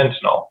getting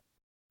fentanyl.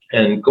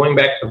 And going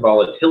back to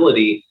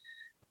volatility,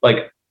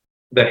 like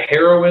the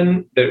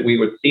heroin that we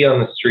would see on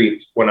the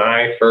streets when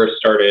I first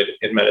started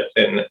in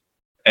medicine,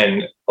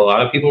 and a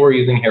lot of people were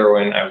using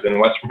heroin. I was in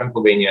Western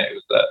Pennsylvania. It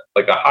was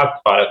like a hot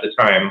spot at the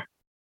time.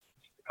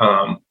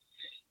 It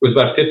was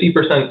about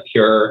 50%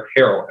 pure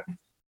heroin.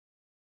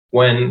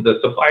 When the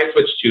supply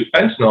switched to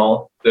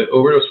fentanyl, the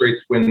overdose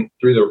rates went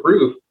through the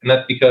roof, and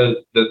that's because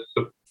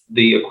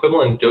the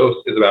equivalent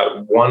dose is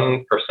about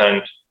 1%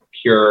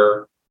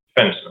 pure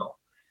fentanyl.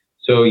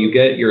 So you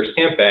get your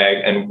stamp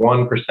bag, and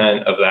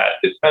 1% of that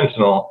is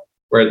fentanyl,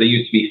 where they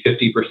used to be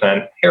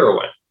 50%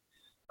 heroin.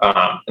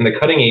 And the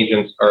cutting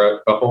agents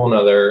are a whole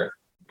nother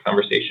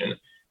conversation.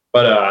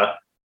 But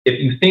if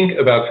you think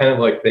about kind of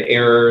like the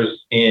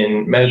errors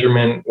in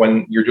measurement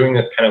when you're doing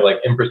this kind of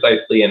like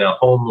imprecisely in a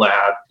home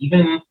lab,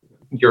 even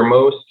your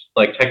most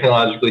like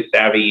technologically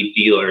savvy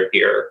dealer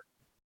here,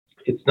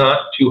 it's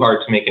not too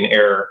hard to make an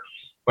error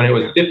When it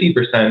was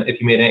 50%, if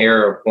you made an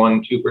error of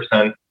 1,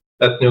 2%,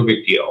 that's no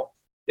big deal.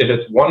 If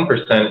it's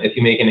 1%, if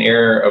you make an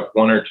error of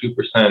 1 or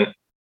 2%,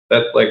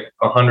 that's like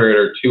 100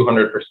 or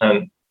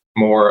 200%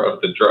 more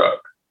of the drug.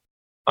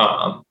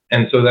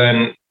 And so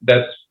then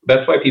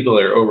that's why people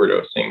are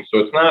overdosing. So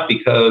it's not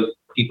because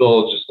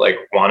people just like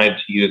wanted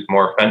to use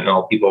more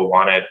fentanyl. People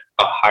wanted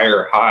a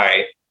higher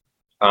high,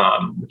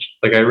 which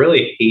like I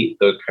really hate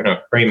those kind of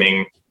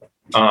framing.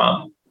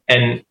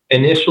 And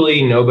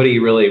initially, nobody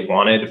really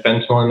wanted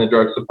fentanyl in the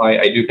drug supply.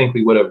 I do think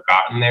we would have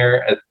gotten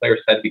there, as Claire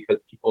said, because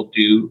people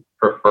do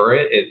prefer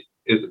it. It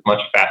is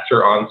much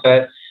faster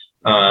onset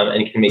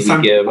and can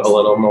maybe give a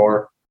little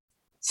more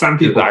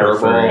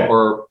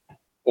desirable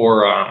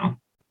or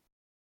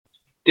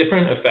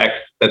different effects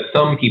that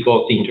some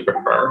people seem to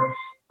prefer.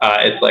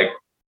 It's like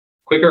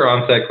quicker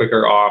onset,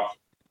 quicker off,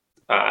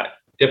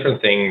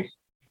 different things.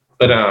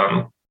 But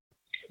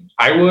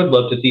I would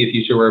love to see a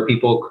future where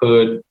people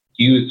could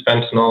use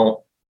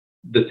fentanyl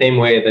the same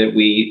way that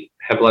we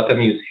have let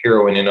them use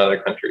heroin in other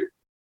countries.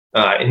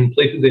 In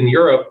places in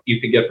Europe, you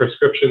could get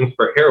prescriptions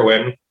for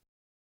heroin.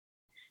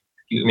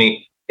 Excuse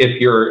me. If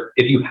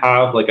you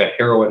have like a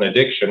heroin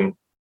addiction,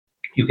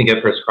 you can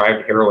get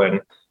prescribed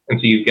heroin, and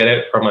so you get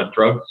it from a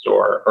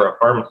drugstore or a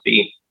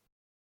pharmacy,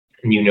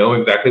 and you know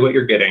exactly what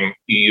you're getting.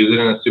 You use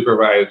it in a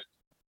supervised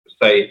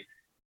site.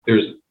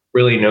 There's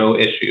really no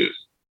issues.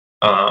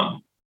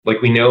 Like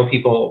we know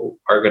people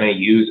are going to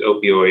use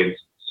opioids.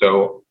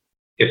 So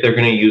if they're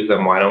going to use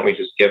them, why don't we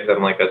just give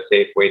them like a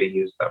safe way to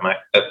use them?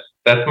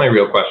 That's my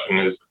real question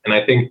is, and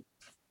I think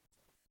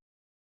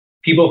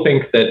people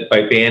think that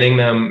by banning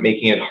them,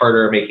 making it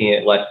harder, making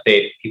it less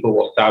safe, people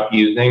will stop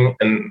using.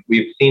 And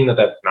we've seen that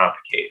that's not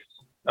the case.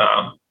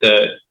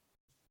 The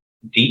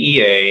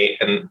DEA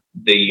and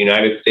the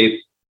United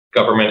States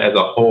government as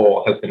a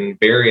whole has been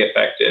very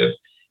effective.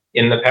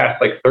 In the past,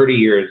 like 30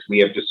 years, we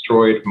have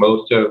destroyed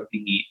most of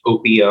the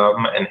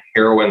opium and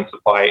heroin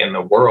supply in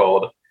the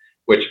world,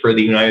 which for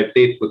the United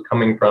States was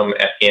coming from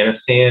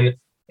Afghanistan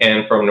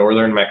and from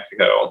northern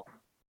Mexico.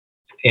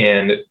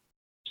 And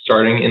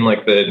starting in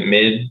like the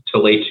mid to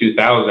late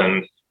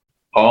 2000s,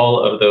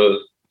 all of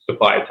those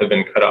supplies have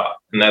been cut off.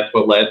 And that's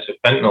what led to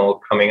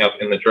fentanyl coming up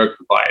in the drug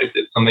supplies.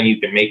 It's something you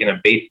can make in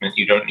a basement.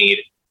 You don't need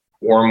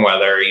warm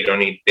weather. You don't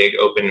need big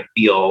open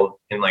fields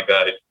in like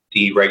a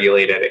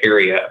deregulated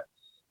area.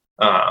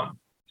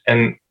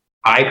 And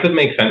I could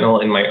make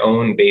fentanyl in my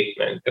own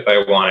basement if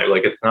I wanted.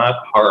 Like, it's not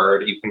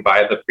hard. You can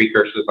buy the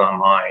precursors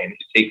online.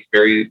 It takes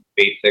very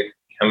basic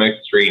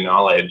chemistry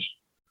knowledge.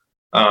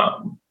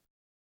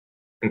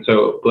 And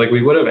so, like,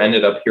 we would have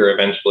ended up here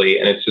eventually.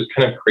 And it's just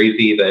kind of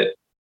crazy that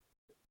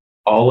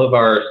all of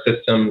our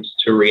systems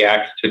to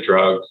react to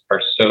drugs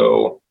are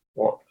so,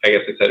 well, I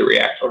guess I said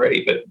react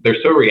already, but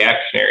they're so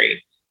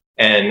reactionary.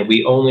 And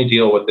we only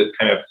deal with this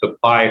kind of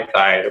supply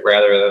side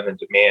rather than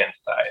the demand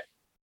side.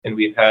 And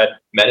we've had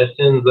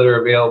medicines that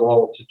are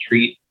available to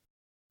treat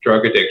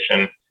drug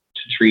addiction,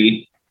 to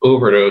treat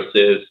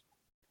overdoses.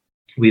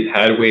 We've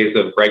had ways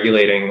of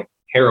regulating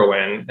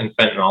heroin and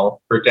fentanyl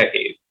for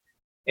decades.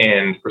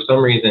 And for some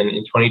reason,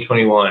 in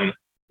 2021,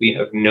 we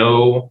have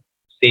no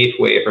safe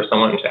way for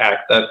someone to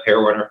access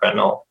heroin or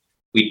fentanyl.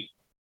 We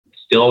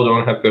still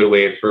don't have good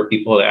ways for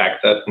people to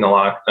access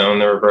naloxone,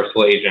 the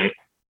reversal agent.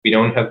 We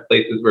don't have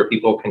places where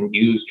people can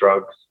use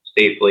drugs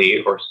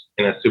safely or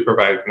in a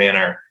supervised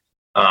manner.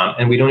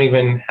 And we don't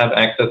even have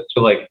access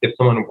to, like, if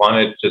someone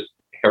wanted just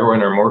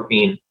heroin or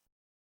morphine,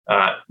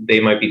 they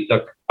might be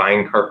stuck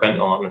buying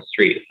carfentanil on the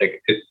street.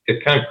 Like,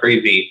 it's kind of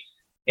crazy.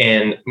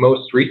 And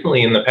most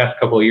recently, in the past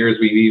couple of years,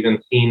 we've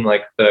even seen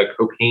like the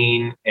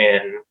cocaine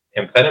and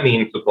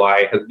amphetamine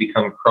supply has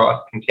become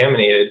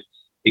cross-contaminated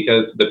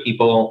because the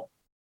people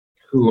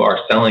who are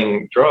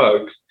selling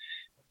drugs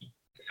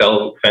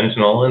sell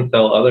fentanyl and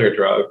sell other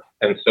drugs.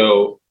 And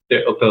so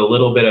the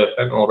little bit of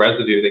fentanyl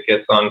residue that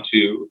gets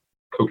onto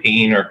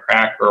cocaine or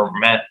crack or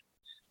meth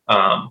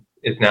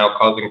is now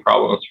causing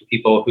problems for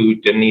people who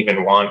didn't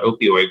even want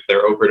opioids.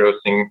 They're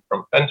overdosing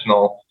from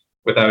fentanyl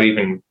without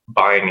even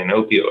buying an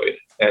opioid.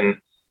 And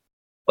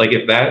like,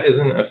 if that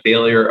isn't a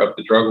failure of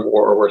the drug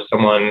war where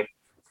someone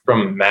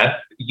from meth,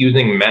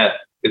 using meth,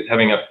 is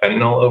having a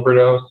fentanyl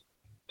overdose,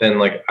 then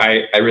like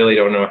I really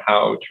don't know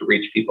how to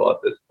reach people at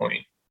this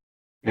point.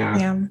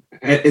 Yeah.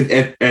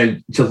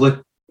 And to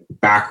look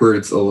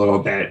backwards a little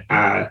bit,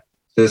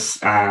 this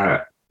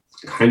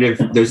kind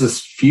of, there's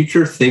this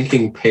future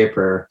thinking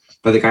paper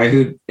by the guy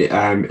who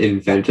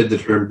invented the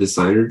term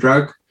designer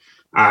drug.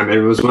 And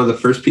it was one of the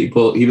first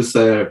people, he was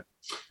the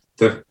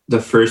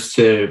first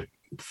to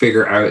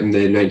figure out in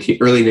the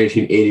early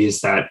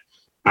 1980s that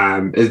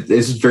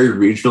this is very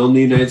regional in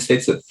the United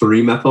States, that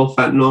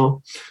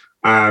 3-methylfentanyl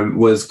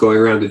was going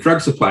around the drug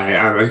supply.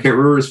 I can't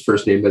remember his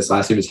first name, but his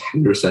last name is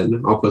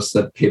Henderson. I'll post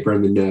the paper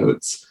in the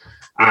notes.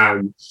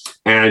 And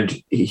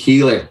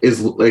he is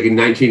in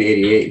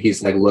 1988,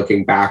 he's like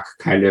looking back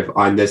kind of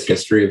on this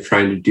history of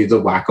trying to do the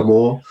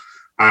whack-a-mole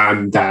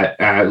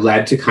that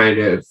led to kind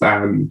of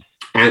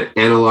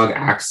analog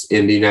acts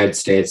in the United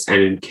States and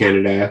in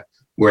Canada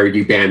where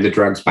you ban the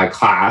drugs by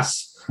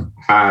class.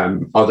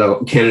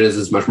 although Canada's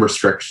is much more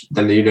strict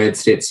than the United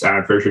States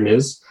version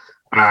is.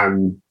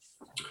 And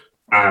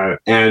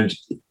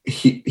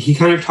he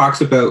kind of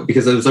talks about,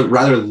 because it was a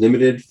rather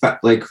limited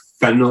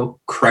fentanyl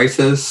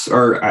crisis,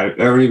 or I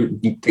don't even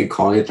think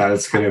calling it that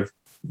is kind of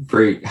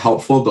very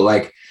helpful, but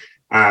like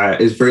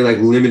is very like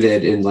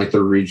limited in like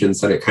the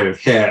regions that it kind of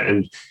hit.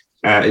 And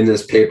in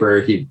this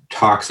paper, he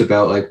talks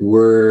about like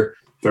were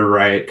the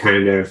right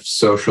kind of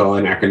social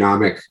and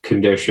economic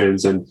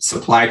conditions and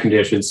supply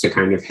conditions to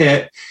kind of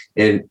hit,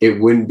 and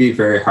it wouldn't be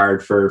very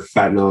hard for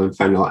fentanyl and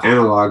fentanyl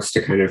analogs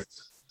to kind of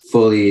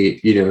fully,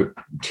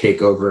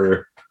 take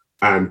over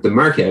the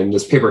market. And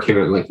this paper came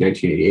out in like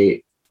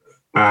 1988.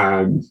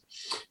 And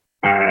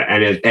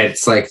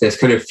it's like this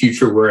kind of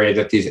future worry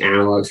that these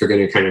analogs are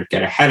going to kind of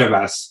get ahead of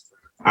us.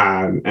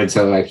 And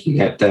so like you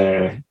get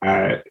the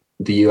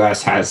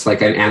US has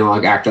like an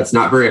analog act that's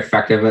not very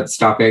effective at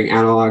stopping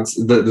analogs.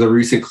 The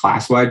recent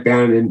class-wide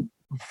ban in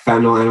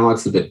fentanyl analogs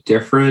is a bit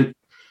different.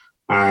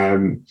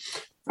 In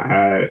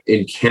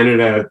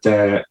Canada,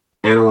 the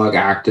Analog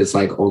Act is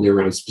like only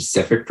around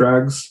specific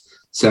drugs.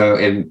 So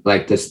in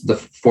like the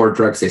 4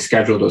 drugs they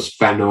scheduled was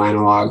fentanyl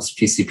analogs,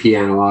 PCP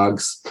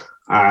analogs,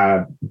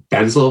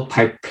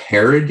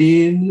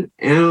 benzylpiperidine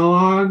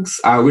analogs,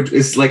 which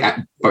is like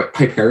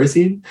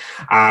piperazine,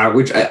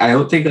 which I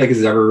don't think like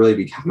has ever really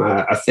become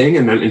a thing,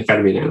 and then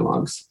amphetamine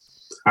analogs.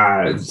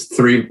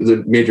 3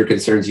 the major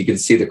concerns. You can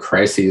see the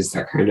crises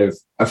that kind of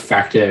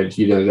affected,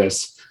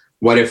 this.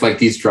 What if like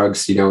these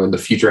drugs, in the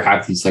future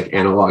have these like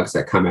analogs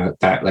that come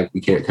out that like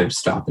we can't kind of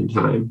stop in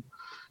time.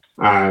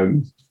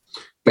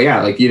 But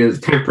yeah, like,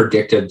 it kind of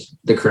predicted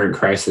the current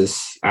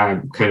crisis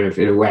kind of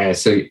in a way.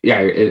 So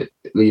yeah,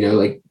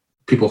 like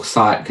people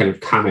saw it kind of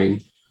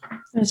coming.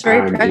 It's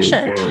very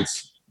prescient.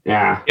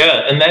 Yeah.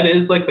 Yeah. And that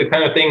is like the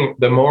kind of thing,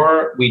 the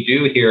more we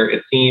do here,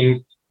 it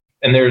seems,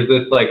 and there's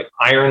this like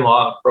iron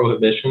law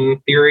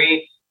prohibition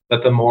theory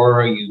that the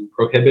more you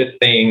prohibit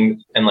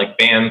things and like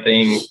ban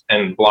things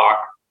and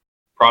block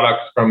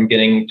products from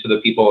getting to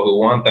the people who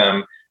want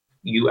them,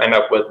 you end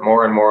up with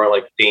more and more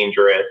like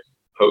dangerous,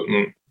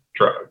 potent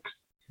drugs.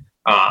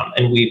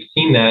 And we've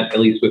seen that at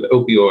least with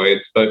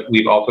opioids, but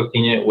we've also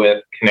seen it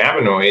with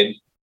cannabinoids,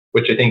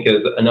 which I think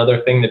is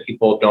another thing that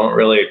people don't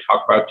really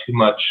talk about too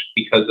much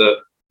because of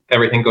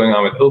everything going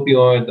on with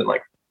opioids and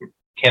like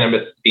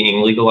cannabis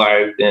being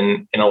legalized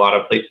in a lot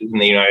of places in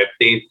the United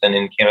States and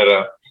in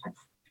Canada.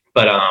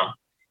 But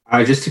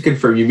just to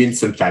confirm, you mean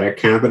synthetic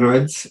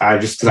cannabinoids?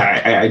 Just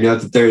because I know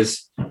that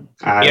there's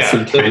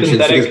some tensions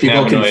because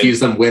people confuse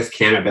them with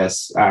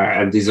cannabis,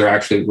 and these are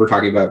actually, we're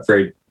talking about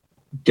very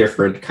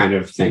different kind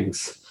of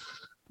things.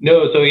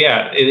 No, so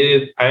yeah, it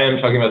is. I am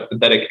talking about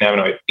synthetic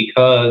cannabinoids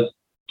because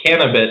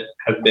cannabis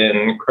has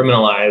been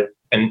criminalized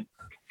and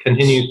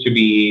continues to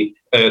be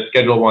a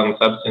Schedule I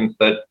substance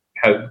that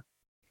has,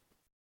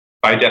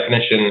 by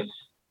definition,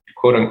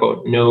 quote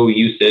unquote, no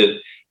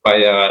uses by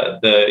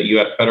the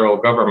U.S. federal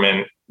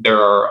government.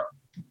 There are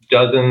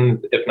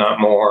dozens, if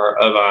not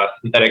more, of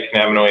synthetic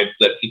cannabinoids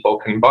that people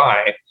can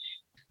buy.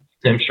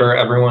 I'm sure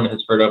everyone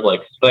has heard of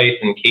like Spice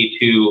and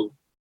K2,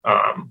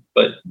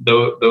 but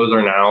those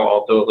are now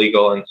also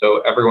illegal. And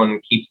so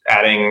everyone keeps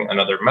adding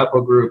another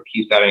methyl group,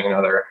 keeps adding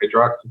another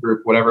hydroxy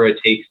group, whatever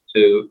it takes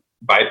to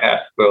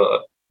bypass the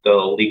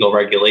legal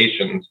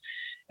regulations.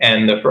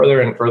 And the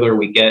further and further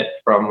we get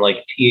from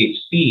like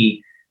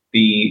THC,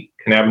 the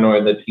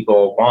cannabinoid that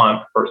people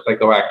want for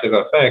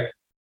psychoactive effects,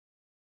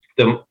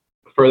 the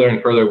further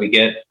and further we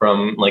get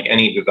from like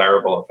any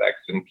desirable effects.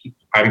 And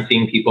I'm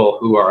seeing people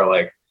who are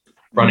like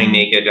running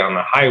naked down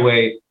the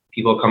highway,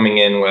 people coming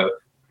in with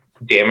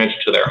damage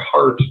to their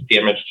heart,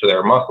 damage to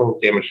their muscles,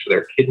 damage to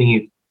their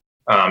kidneys,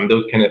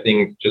 those kind of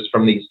things just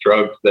from these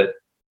drugs that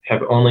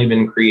have only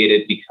been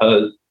created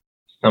because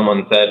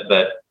someone said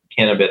that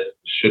cannabis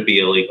should be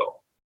illegal.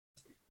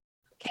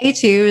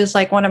 K2 is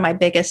like one of my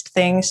biggest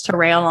things to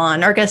rail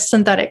on, or I guess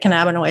synthetic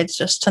cannabinoids,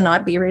 just to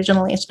not be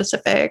regionally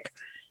specific.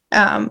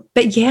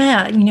 But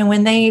yeah,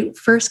 when they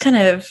first kind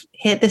of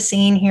hit the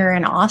scene here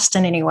in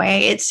Austin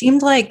anyway, it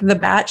seemed like the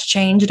batch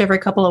changed every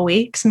couple of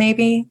weeks,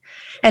 maybe.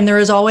 And there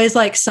was always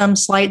like some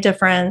slight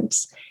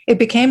difference. It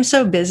became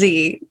so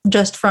busy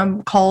just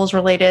from calls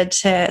related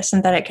to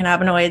synthetic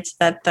cannabinoids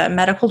that the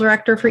medical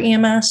director for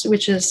EMS,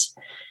 which is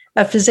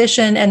a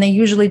physician, and they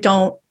usually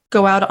don't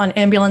go out on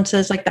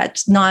ambulances, like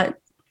that's not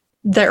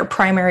their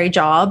primary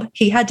job.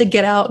 He had to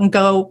get out and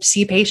go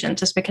see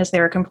patients just because they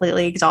were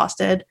completely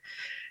exhausted.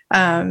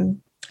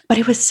 But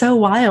it was so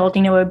wild,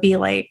 it would be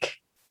like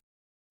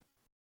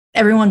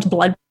everyone's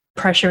blood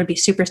pressure would be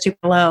super,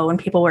 super low and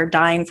people were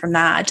dying from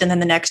that. And then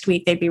the next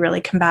week they'd be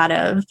really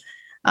combative.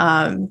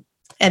 And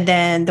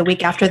then the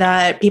week after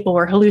that, people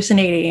were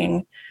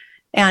hallucinating.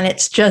 And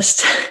it's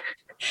just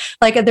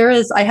like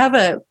I have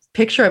a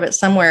picture of it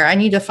somewhere. I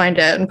need to find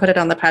it and put it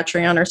on the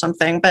Patreon or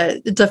something.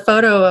 But it's a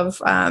photo of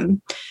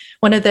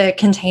one of the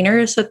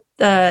containers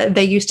that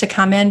they used to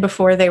come in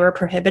before they were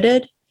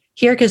prohibited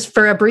here, because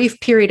for a brief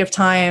period of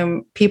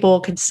time, people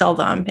could sell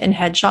them in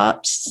head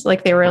shops.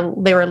 Like they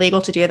were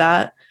legal to do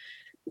that.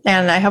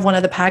 and I have one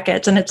of the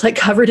packets, and it's like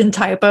covered in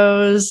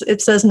typos.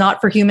 It says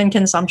not for human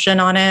consumption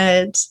on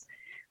it.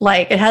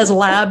 Like it has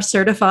lab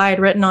certified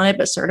written on it,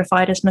 but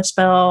certified is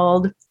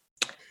misspelled.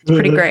 It's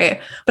pretty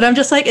great. But I'm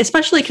just like,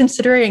 especially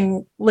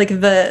considering like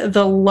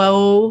the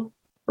low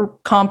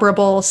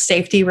comparable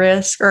safety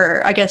risk,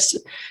 or I guess,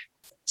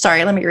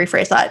 sorry, let me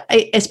rephrase that.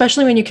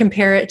 Especially when you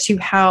compare it to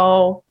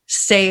how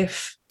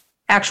safe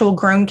actual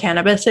grown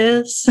cannabis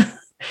is,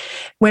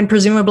 when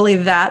presumably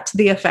that's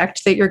the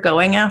effect that you're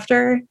going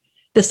after.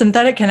 The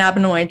synthetic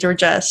cannabinoids are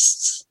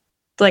just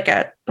like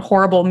a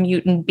horrible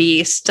mutant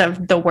beast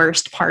of the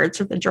worst parts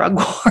of the drug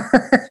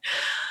war.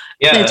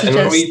 Yeah, it's and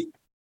just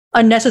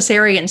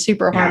unnecessary and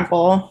super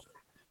harmful.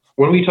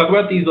 When we talk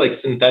about these like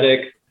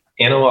synthetic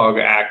analog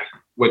acts,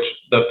 which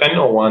the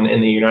fentanyl one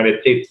in the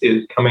United States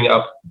is coming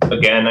up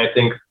again, I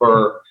think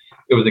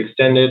it was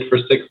extended for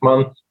 6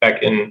 months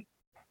back in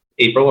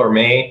April or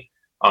May.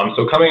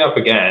 So coming up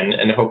again,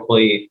 and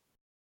hopefully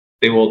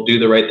they will do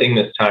the right thing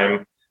this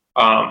time.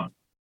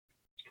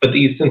 But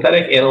these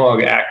synthetic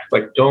analog acts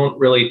like don't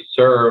really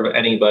serve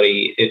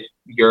anybody if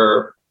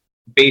you're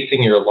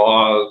basing your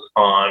laws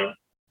on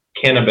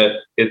cannabis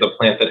is a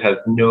plant that has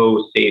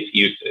no safe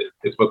uses,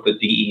 is what the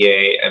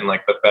DEA and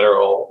like the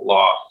federal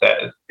law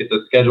says. It's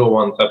a Schedule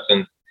I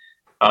substance,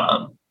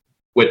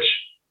 which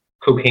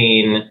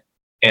cocaine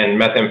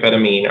and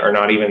methamphetamine are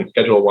not even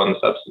Schedule I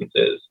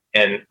substances.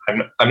 And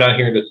I'm not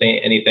here to say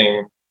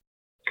anything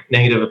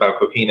negative about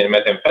cocaine and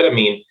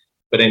methamphetamine,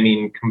 but I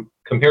mean,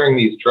 comparing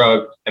these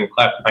drugs and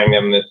classifying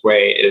them this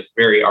way is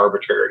very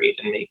arbitrary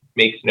and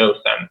makes no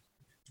sense.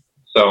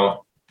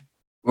 So,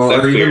 well,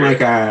 or even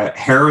like a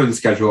heroin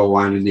Schedule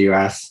I in the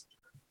U.S.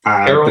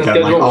 But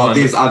then like all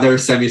these other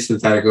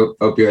semi-synthetic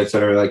opioids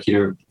that are like, you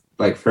know,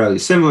 like fairly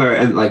similar,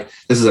 and like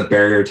this is a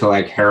barrier to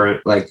like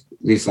heroin, like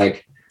these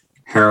like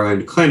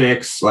heroin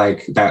clinics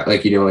like that,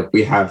 like, you know, like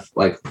we have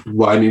like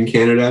one in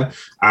Canada.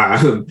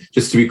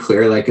 Just to be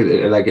clear, like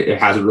it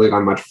hasn't really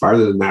gone much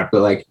farther than that,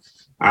 but like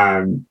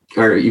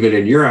or even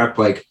in Europe,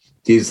 like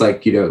these,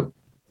 like, you know,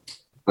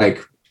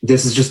 like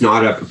this is just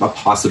not a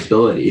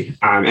possibility.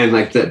 And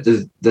like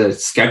the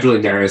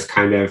scheduling there is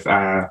kind of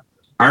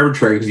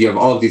arbitrary, because you have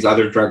all of these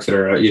other drugs that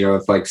are, you know,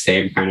 of like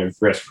same kind of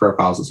risk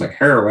profiles as like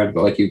heroin,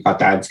 but like you've got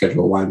that in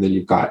Schedule I, then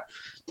you've got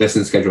this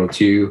in Schedule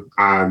II.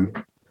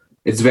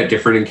 It's a bit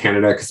different in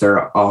Canada because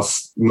they're all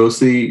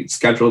mostly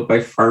scheduled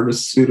by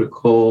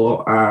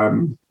pharmaceutical.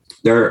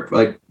 They're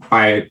like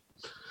by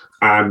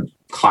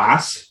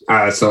class.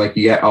 So like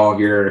you get all of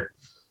your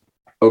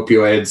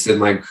opioids in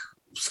like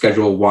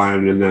Schedule I,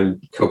 and then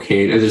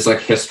cocaine. And there's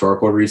like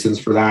historical reasons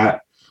for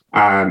that.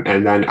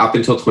 And then up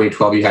until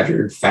 2012, you had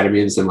your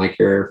amphetamines and like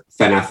your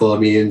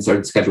phenethylamines are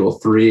in Schedule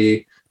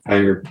III,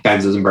 and your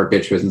benzos and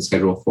barbiturates in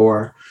Schedule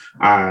IV.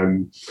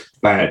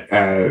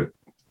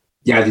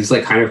 Yeah, these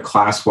like kind of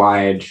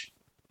class-wide,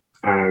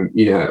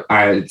 you know,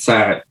 it's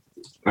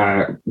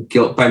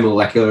guilt by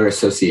molecular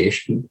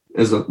association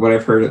is what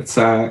I've heard it's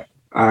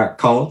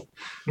called.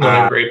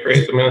 Great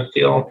phrase. I'm going to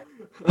steal.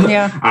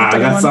 Yeah,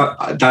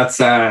 that's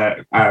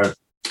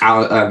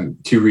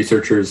two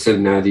researchers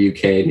in the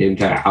UK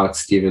named Alex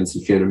Stevens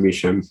and Fiona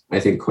Measham, I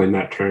think, coined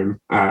that term.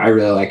 I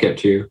really like it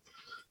too.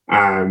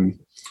 But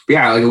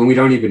yeah, like when we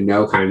don't even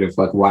know kind of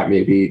like what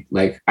maybe,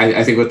 like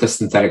I think with the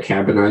synthetic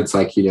cannabinoids,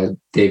 like, you know,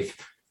 they've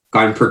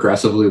gotten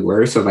progressively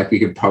worse. So like we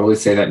could probably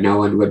say that no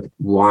one would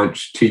want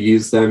to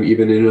use them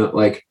even in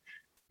like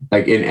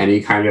in any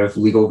kind of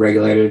legal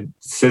regulated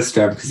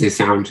system, because they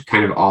sound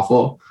kind of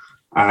awful,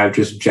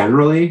 just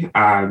generally.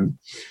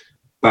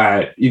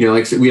 But, you know,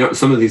 like we don't,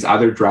 some of these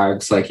other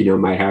drugs, like, you know,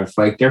 might have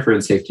like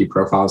different safety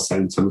profiles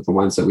than some of the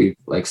ones that we've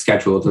like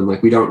scheduled. And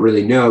like, we don't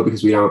really know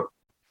because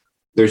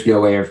there's no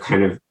way of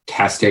kind of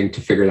testing to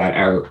figure that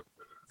out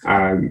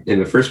in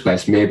the first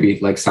place. Maybe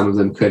like some of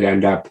them could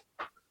end up,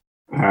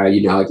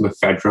 you know, like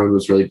mephedrone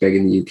was really big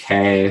in the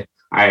UK.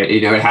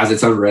 You know, it has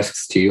its own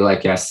risks too.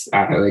 Like, yes,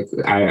 I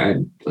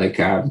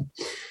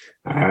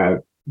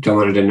don't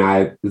want to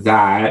deny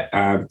that.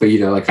 But, you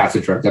know, like that's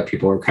a drug that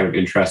people are kind of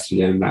interested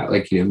in, that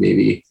like, you know,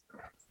 maybe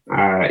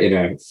in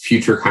a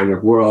future kind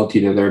of world,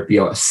 you know, there'd be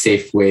a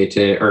safe way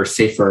to, or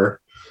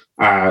safer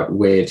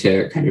way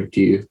to kind of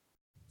do.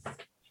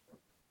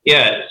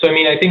 Yeah. So, I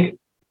mean, I think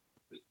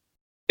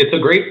it's a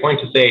great point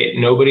to say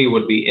nobody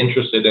would be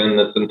interested in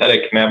the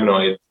synthetic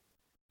cannabinoids.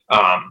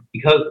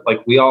 Because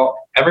like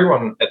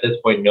everyone at this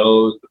point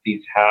knows that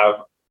these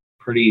have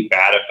pretty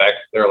bad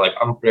effects. They're like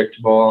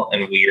unpredictable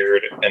and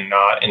weird and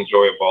not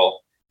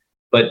enjoyable.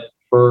 But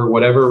for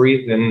whatever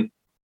reason,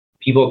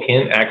 people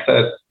can't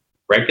access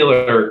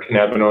regular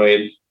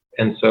cannabinoids.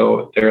 And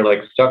so they're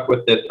like stuck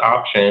with this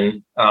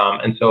option.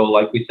 And so,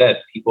 like we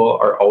said, people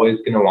are always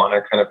going to want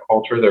to kind of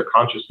alter their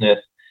consciousness.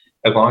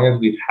 As long as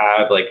we've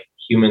had like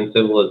human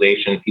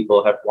civilization,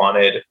 people have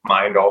wanted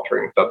mind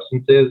altering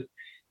substances.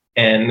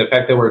 And the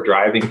fact that we're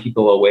driving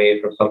people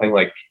away from something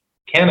like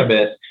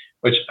cannabis,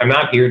 which I'm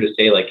not here to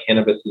say like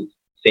cannabis is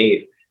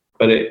safe,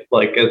 but it,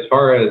 like, as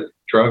far as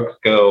drugs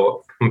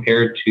go,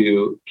 compared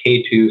to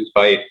K2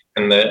 spice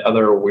and the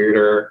other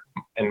weirder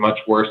and much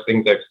worse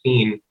things I've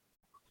seen,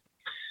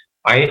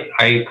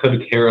 I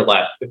could care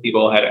less if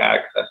people had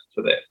access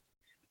to this.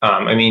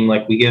 I mean,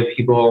 like, we give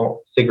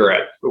people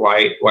cigarettes.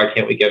 Why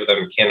can't we give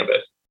them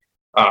cannabis?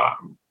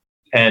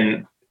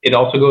 And it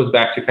also goes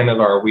back to kind of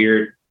our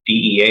weird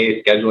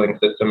DEA scheduling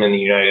system in the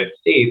United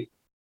States,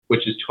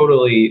 which is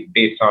totally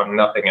based on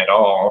nothing at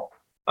all.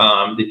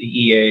 The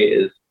DEA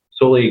is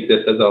solely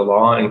exists as a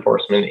law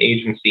enforcement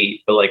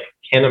agency, but like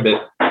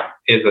cannabis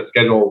is a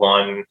Schedule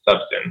 1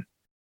 substance.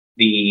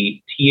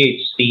 The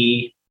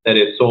THC that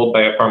is sold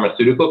by a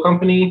pharmaceutical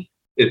company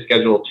is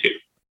Schedule 2.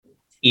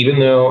 Even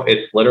though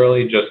it's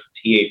literally just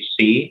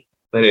THC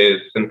that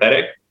is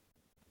synthetic,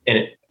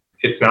 and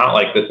it's not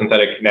like the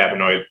synthetic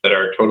cannabinoids that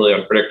are totally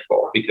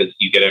unpredictable because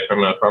you get it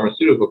from a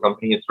pharmaceutical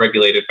company. It's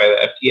regulated by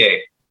the FDA,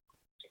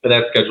 but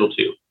that's Schedule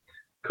 2.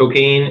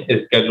 Cocaine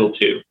is Schedule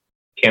 2.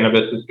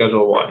 Cannabis is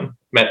Schedule 1.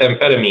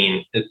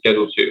 Methamphetamine is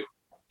Schedule 2.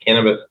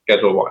 Cannabis is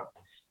Schedule 1.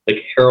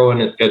 Like heroin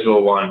is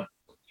Schedule 1.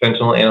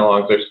 Fentanyl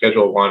analogs are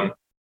Schedule 1.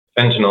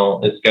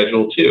 Fentanyl is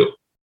Schedule 2.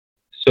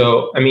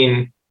 So, I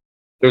mean,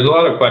 there's a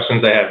lot of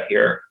questions I have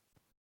here,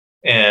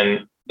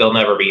 and they'll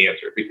never be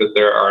answered because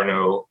there are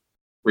no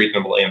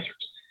reasonable answers.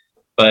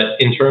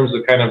 But in terms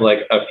of kind of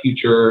like a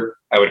future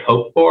I would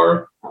hope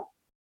for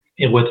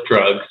with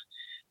drugs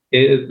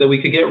is that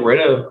we could get rid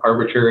of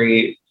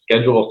arbitrary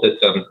schedule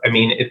systems. I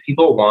mean, if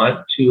people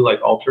want to like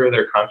alter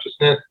their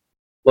consciousness,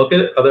 look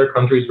at other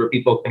countries where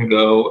people can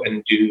go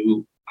and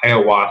do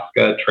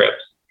ayahuasca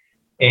trips.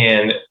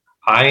 And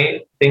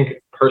I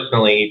think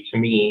personally, to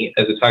me,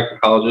 as a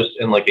toxicologist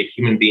and like a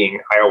human being,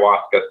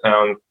 ayahuasca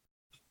sounds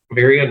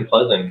very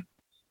unpleasant.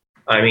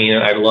 I mean,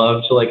 I'd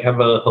love to like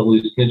have a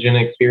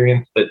hallucinogen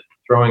experience, but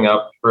throwing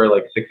up for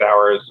like 6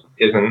 hours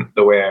isn't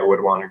the way I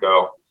would want to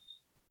go.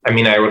 I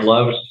mean, I would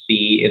love to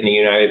see in the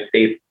United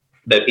States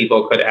that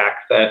people could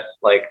access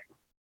like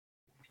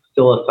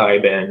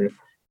psilocybin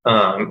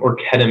or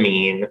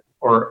ketamine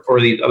or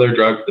these other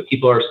drugs that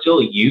people are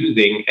still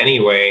using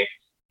anyway,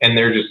 and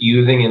they're just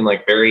using in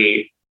like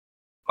very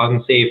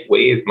unsafe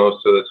ways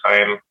most of the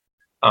time.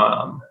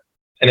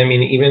 And I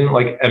mean, even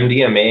like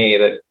MDMA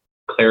that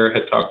Claire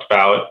had talked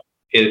about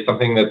is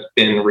something that's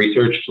been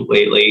researched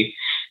lately.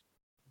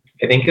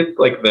 I think it's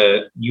like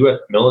the US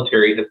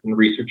military has been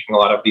researching a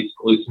lot of these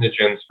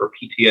hallucinogens for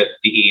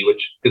PTSD,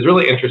 which is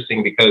really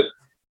interesting because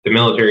the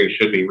military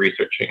should be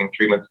researching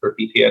treatments for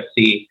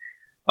PTSD.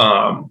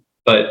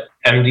 But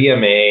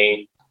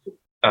MDMA,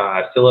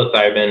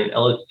 psilocybin,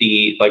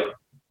 LSD, like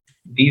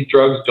these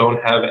drugs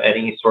don't have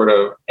any sort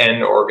of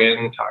end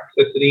organ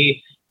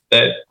toxicity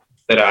that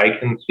I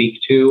can speak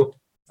to.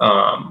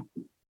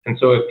 And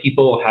so if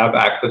people have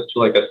access to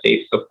like a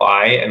safe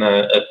supply and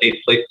a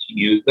safe place to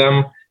use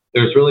them,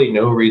 there's really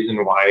no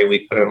reason why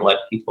we couldn't let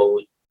people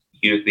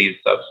use these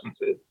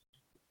substances.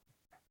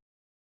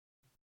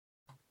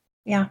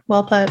 Yeah,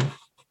 well put.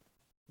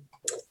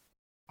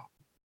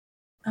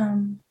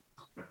 I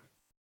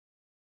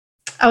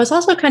was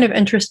also kind of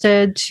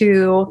interested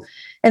to,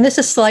 and this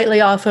is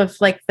slightly off of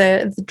like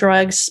the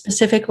drugs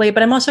specifically,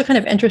 but I'm also kind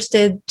of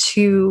interested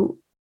to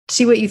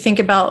see what you think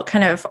about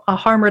kind of a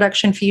harm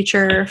reduction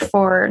future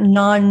for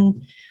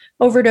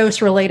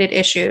non-overdose related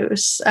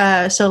issues.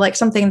 So like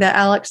something that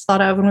Alex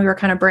thought of when we were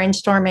kind of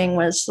brainstorming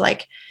was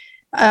like,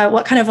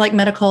 what kind of like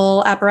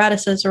medical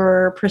apparatuses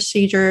or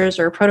procedures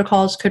or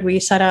protocols could we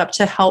set up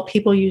to help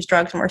people use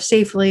drugs more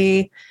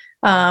safely?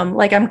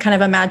 Like I'm kind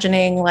of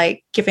imagining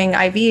like giving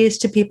IVs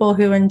to people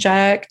who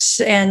inject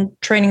and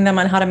training them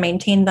on how to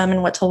maintain them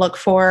and what to look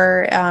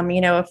for,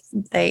 if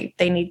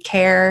they need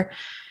care,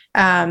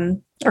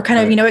 or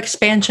kind of,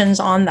 expansions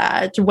on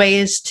that,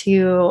 ways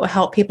to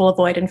help people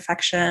avoid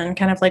infection,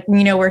 kind of like,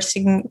 we're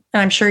seeing,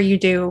 and I'm sure you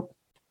do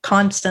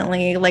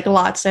constantly, like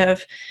lots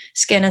of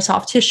skin and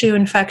soft tissue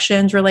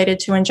infections related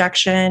to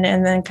injection,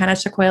 and then kind of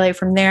sequelae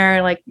from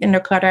there, like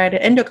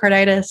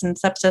endocarditis and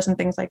sepsis and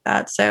things like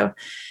that. So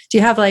do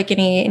you have like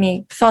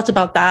any thoughts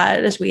about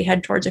that as we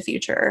head towards a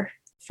future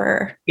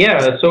for?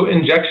 Yeah. So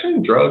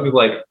injection drugs,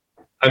 like,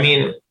 I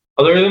mean,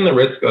 other than the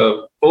risk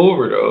of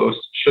overdose,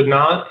 should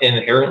not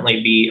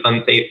inherently be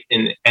unsafe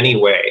in any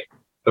way.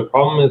 The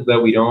problem is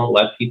that we don't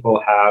let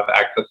people have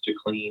access to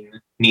clean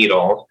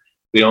needles.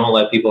 We don't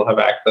let people have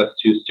access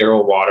to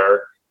sterile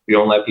water. We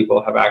don't let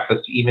people have access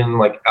to even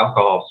like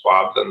alcohol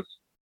swabs and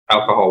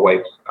alcohol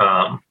wipes,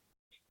 and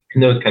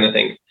those kind of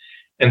things.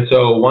 And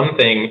so one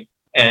thing,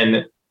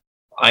 and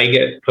I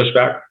get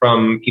pushback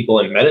from people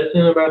in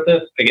medicine about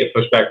this. I get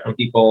pushback from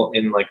people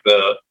in like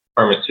the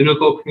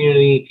pharmaceutical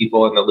community,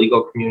 people in the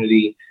legal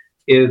community,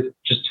 is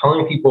just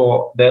telling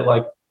people that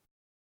like,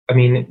 I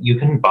mean, you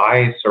can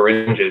buy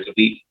syringes.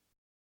 You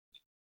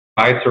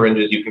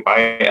can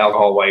buy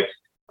alcohol wipes.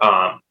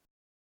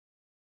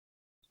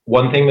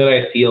 One thing that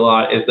I see a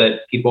lot is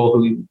that people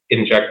who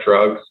inject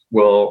drugs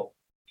will,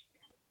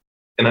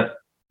 and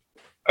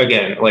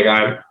again, like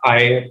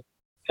I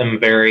am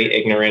very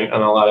ignorant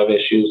on a lot of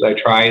issues. I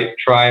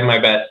try my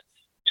best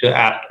to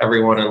ask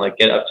everyone and like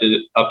get up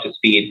to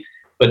speed,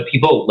 but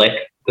people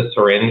lick the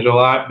syringe a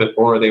lot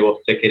before they will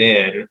stick it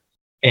in.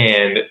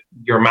 and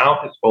your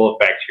mouth is full of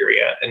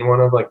bacteria. And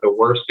one of like the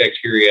worst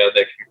bacteria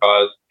that can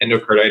cause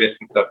endocarditis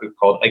and stuff is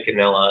called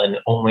Eikenella, and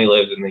it only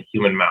lives in the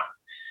human mouth.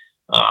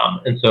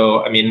 And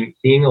so, I mean,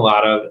 seeing a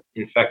lot of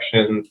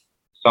infections,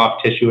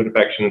 soft tissue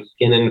infections,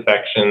 skin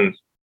infections,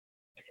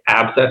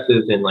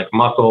 abscesses in like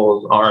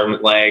muscles, arms,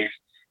 legs,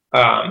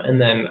 and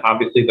then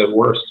obviously the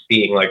worst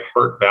being like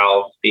heart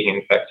valves being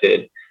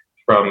infected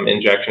from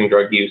injection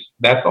drug use.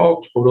 That's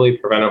all totally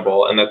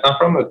preventable, and that's not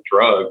from the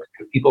drugs,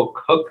 because people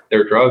cook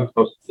their drugs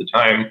most of the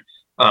time,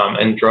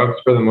 and drugs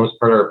for the most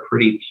part are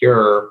pretty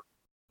pure.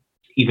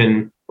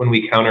 Even when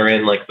we counter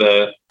in like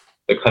the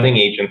cutting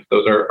agents,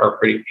 those are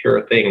pretty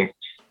pure things.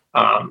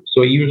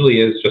 So it usually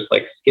is just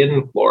like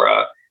skin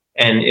flora.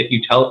 And if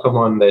you tell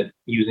someone that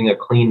using a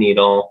clean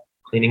needle,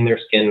 cleaning their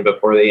skin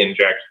before they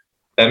inject,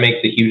 that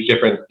makes a huge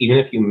difference. Even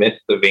if you miss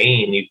the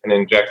vein, you can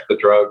inject the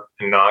drug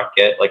and not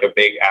get like a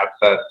big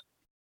abscess.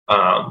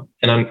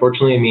 And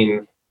unfortunately, I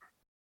mean,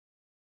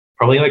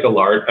 probably like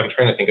I'm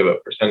trying to think of a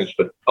percentage,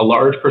 but a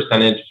large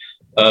percentage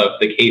of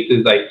the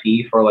cases I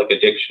see for like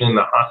addiction in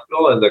the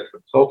hospital as a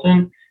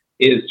consultant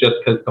is just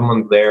because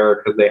someone's there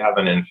because they have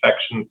an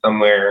infection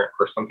somewhere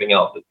or something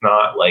else. It's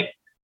not like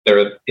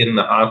they're in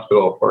the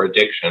hospital for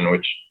addiction,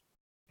 which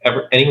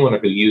anyone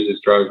who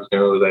uses drugs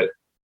knows that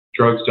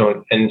drugs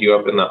don't end you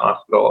up in the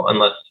hospital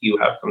unless you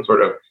have some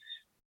sort of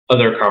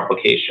other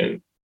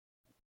complication.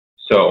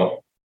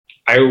 So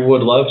I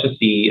would love to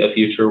see a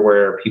future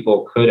where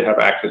people could have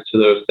access to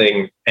those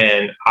things.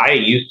 And I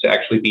used to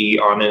actually be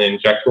on an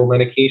injectable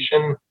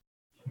medication,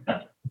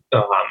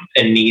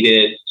 and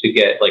needed to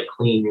get like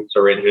clean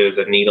syringes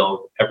and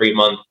needles every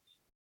month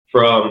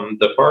from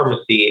the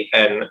pharmacy.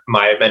 And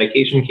my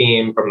medication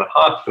came from the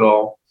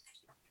hospital,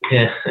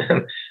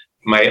 and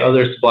my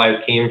other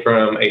supplies came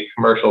from a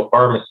commercial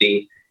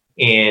pharmacy.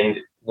 And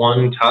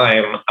one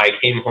time I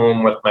came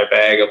home with my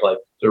bag of like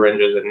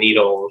syringes and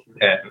needles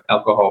and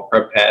alcohol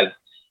prep pads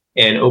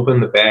and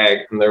opened the bag,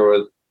 and there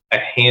was a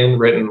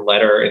handwritten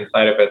letter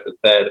inside of it that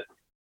said,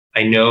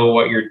 "I know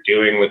what you're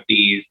doing with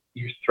these.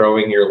 You're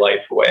throwing your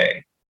life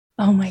away."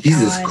 Oh my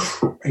Jesus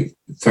God. Christ.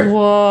 Sorry.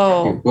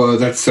 Whoa. Whoa,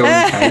 that's so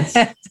intense.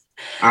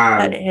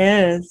 That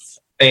is.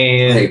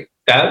 And Like,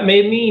 that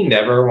made me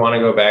never want to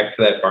go back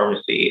to that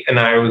pharmacy. And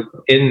I was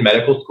in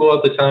medical school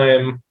at the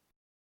time.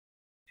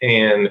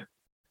 And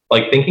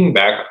like thinking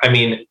back, I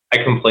mean, I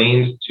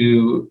complained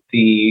to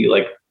the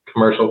like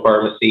commercial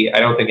pharmacy. I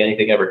don't think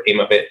anything ever came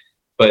of it.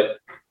 But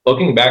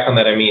looking back on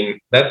that, I mean,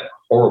 that's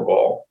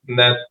horrible.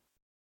 And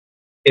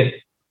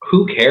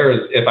who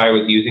cares if I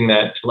was using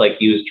that to like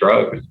use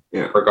drugs,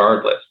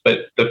 regardless.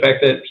 But the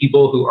fact that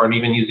people who aren't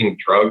even using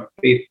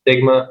drug-based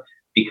stigma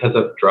because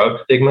of drug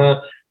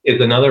stigma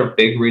is another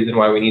big reason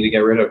why we need to get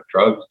rid of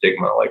drug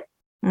stigma. Like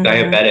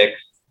diabetics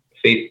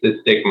face this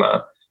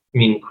stigma. I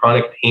mean,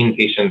 chronic pain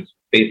patients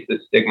face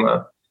this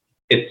stigma.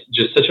 It's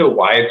just such a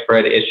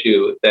widespread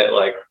issue that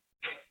like,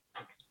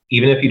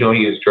 even if you don't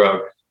use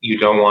drugs, you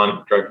don't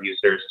want drug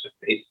users to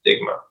face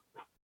stigma.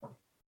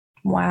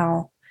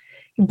 Wow.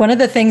 One of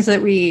the things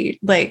that we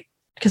like,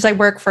 because I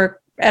work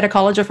at a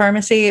college of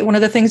pharmacy, one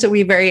of the things that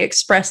we very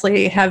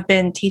expressly have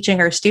been teaching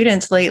our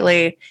students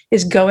lately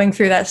is going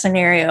through that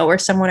scenario where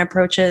someone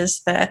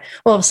approaches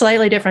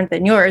slightly different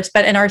than yours,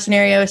 but in our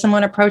scenario,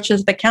 someone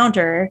approaches the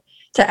counter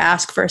to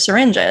ask for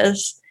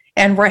syringes.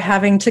 And we're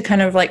having to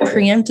kind of like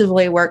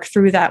preemptively work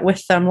through that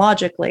with them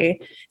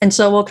logically. And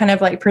so we'll kind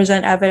of like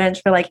present evidence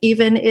for like,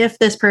 even if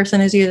this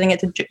person is using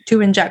it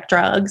to inject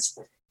drugs,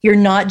 you're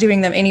not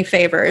doing them any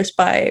favors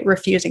by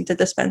refusing to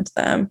dispense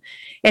them.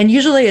 And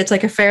usually it's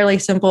like a fairly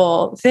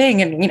simple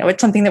thing. And,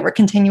 it's something that we're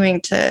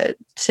continuing to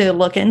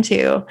look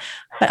into.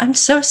 But I'm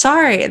so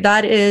sorry.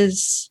 That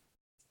is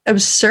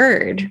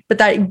absurd. But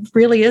that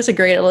really is a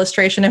great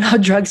illustration of how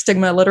drug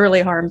stigma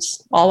literally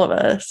harms all of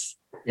us.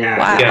 Yeah.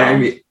 Wow. Yeah.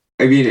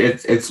 I mean,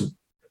 it's.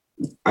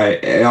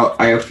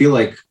 I feel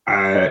like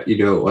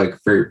like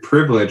very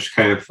privileged,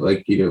 kind of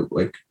like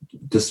like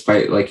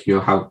despite like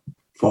how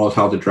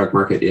volatile the drug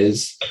market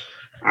is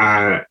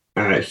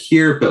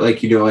here, but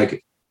like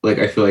like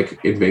I feel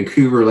like in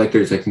Vancouver, like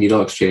there's like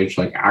needle exchange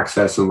like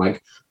access, and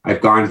like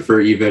I've gone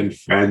for even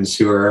friends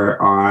who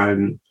are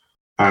on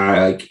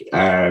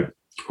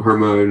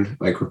hormone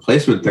like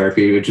replacement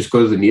therapy. It just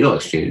goes to the needle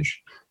exchange.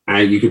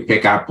 You can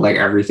pick up like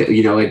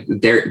everything, like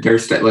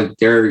there's like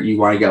there you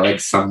want to get like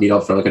some needle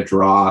for like a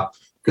draw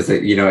because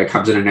it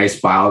comes in a nice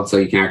vial, so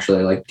you can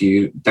actually like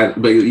do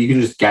that. But you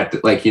can just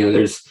get like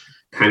there's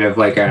kind of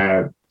like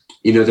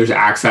there's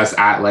access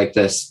at like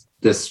this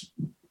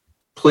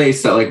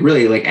place that like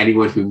really like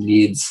anyone who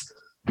needs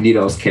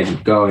needles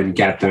can go and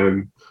get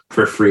them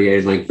for free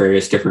in like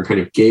various different kind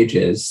of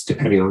gauges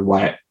depending on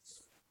what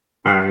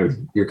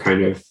you're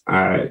kind of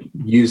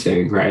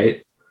using,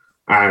 right?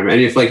 And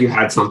if like you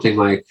had something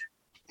like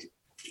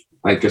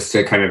just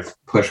to kind of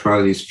push one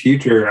of these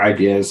future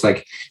ideas,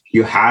 like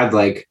you had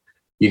like,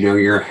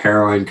 your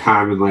heroin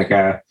come in like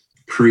a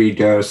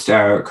pre-dosed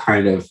out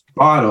kind of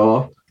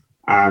bottle,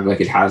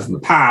 like it has in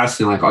the past.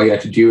 And like, all you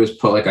have to do is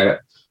put like a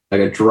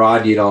a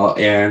draw needle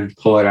and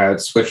pull it out,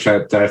 switch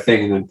out the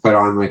thing, and then put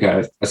on like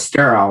a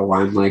sterile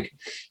one, like,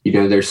 you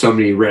know, there's so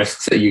many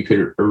risks that you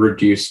could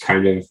reduce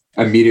kind of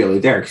immediately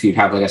there, because you'd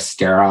have like a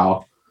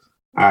sterile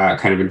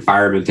kind of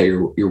environment that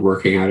you're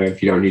working out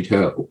of. You don't need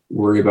to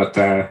worry about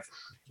the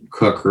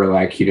cook or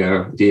like, you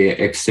know, the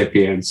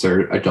excipients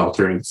or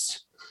adulterants,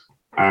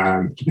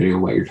 depending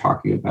on what you're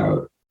talking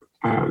about,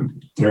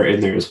 that are in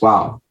there as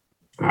well.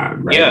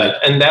 Right? Yeah, like,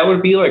 and that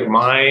would be like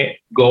my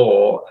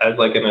goal as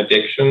like an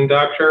addiction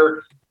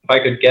doctor. If I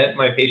could get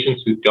my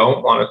patients who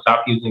don't want to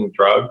stop using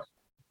drugs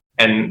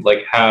and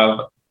like have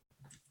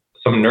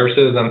some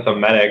nurses and some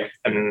medics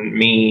and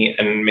me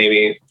and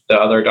maybe the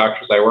other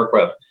doctors I work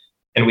with,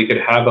 and we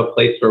could have a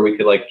place where we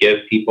could like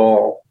give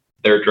people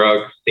their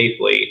drugs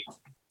safely,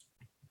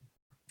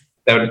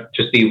 that would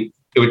just be,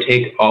 it would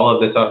take all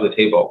of this off the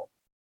table.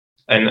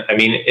 And I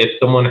mean, if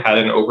someone had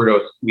an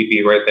overdose, we'd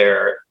be right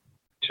there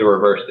to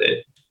reverse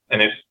it.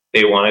 And if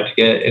they wanted to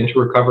get into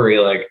recovery,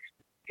 like,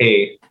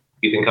 hey,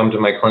 you can come to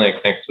my clinic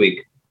next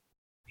week.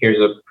 Here's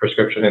a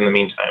prescription in the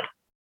meantime.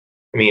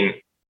 I mean,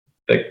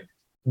 like,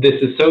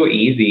 this is so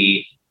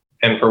easy.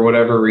 And for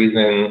whatever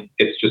reason,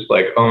 it's just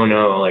like, oh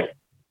no, like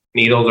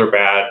needles are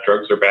bad,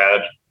 drugs are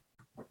bad.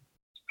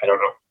 I don't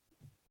know.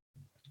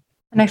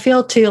 And I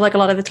feel too, like a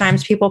lot of the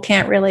times people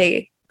can't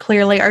really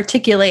clearly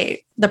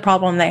articulate the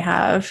problem they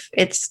have.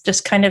 It's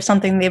just kind of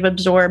something they've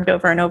absorbed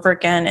over and over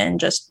again and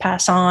just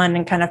pass on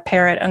and kind of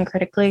parrot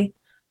uncritically.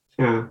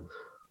 Yeah.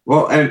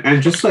 Well,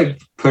 and just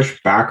like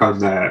push back on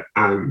that,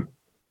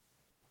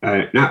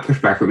 not push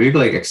back, but maybe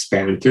like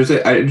expand. There's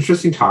an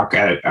interesting talk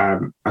at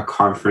a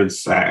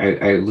conference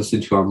I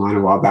listened to online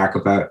a while back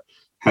about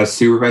how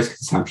supervised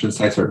consumption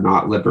sites are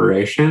not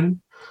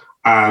liberation.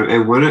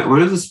 And one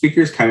of the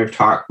speakers kind of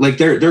talked, like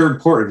they're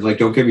important, like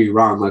don't get me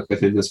wrong, like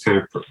within this kind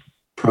of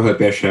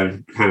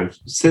prohibition kind of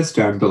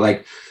system, but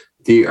like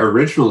the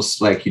originals,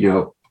 like, you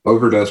know,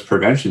 overdose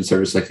prevention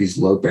service, like these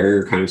low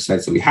barrier kind of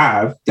sites that we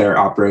have that are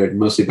operated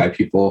mostly by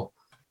people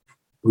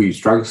who use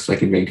drugs,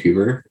 like in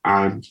Vancouver,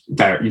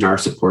 that, you know, are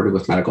supported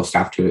with medical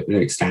staff to an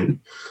extent.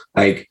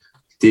 Like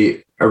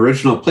the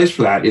original place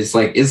for that is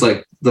like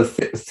the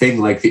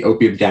thing, like the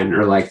opium den,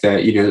 or like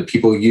the, you know, the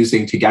people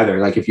using together.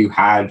 Like if you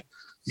had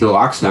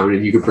naloxone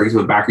and you could bring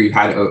someone back, or you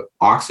had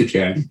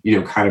oxygen, you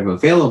know, kind of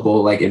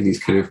available, like in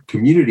these kind of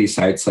community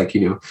sites, like,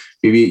 you know,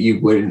 maybe you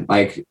wouldn't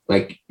like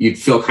you'd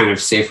feel kind of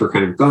safer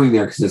kind of going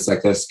there, because it's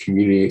like this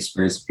community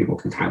experience that people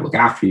can kind of look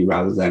after you,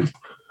 rather than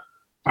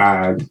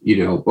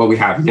you know, what we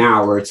have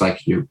now, where it's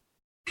like, you know,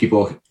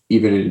 people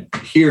even in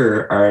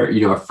here are,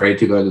 you know, afraid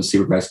to go to the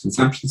supervised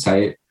consumption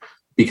site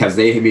because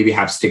they maybe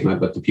have stigma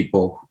about the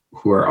people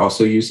who are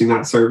also using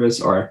that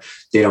service, or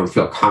they don't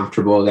feel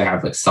comfortable, they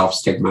have like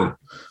self-stigma.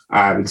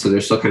 And so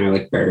there's still kind of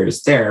like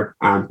barriers there.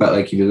 But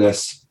like, you know,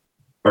 this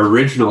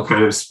original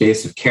kind of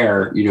space of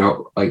care, you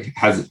know, like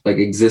has like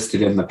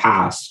existed in the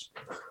past.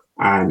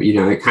 You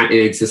know, it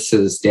exists to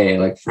this day,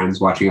 like friends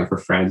watching out for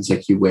friends,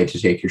 like you wait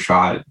to take your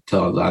shot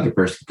till the other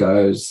person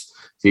goes.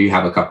 So you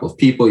have a couple of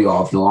people, you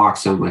all have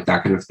naloxone, like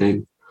that kind of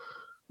thing.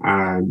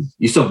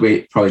 You still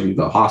probably need to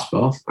go to the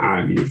hospital,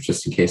 you know,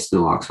 just in case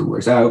naloxone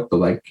wears out, but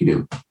like, you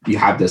know, you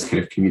have this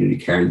kind of community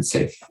care and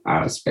safe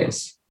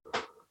space.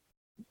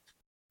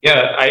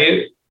 Yeah,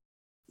 I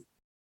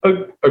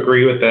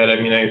agree with that.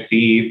 I mean, I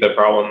see the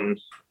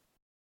problems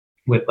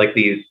with like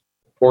these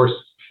forced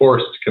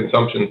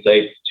consumption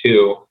sites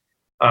too.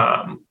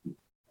 And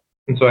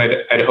so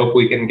I'd hope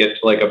we can get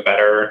to like a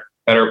better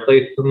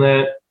place than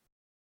that.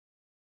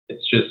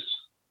 It's just,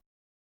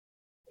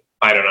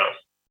 I don't know.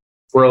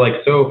 We're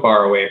like so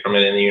far away from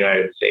it in the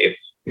United States.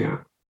 Yeah.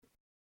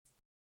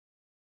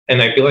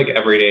 And I feel like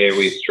every day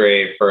we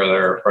stray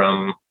further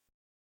from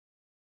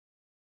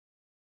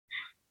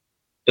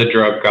the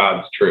drug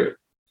god's truth.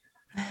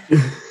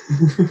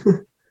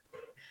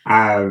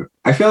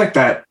 I feel like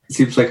that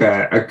seems like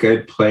a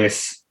good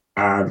place,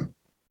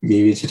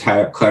 maybe to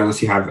tie up, Claire,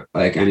 unless you have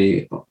like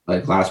any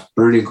like last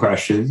burning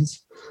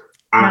questions.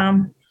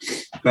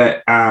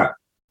 But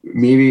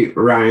maybe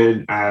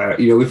Ryan,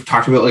 you know, we've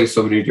talked about like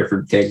so many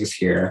different things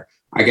here.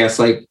 I guess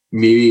like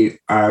maybe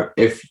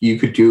if you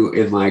could do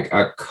in like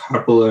a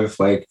couple of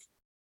like,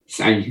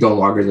 and you can go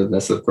longer than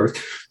this, of course,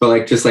 but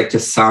like just like to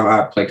sum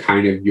up like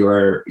kind of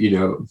your, you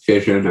know,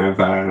 vision of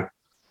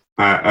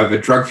a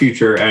drug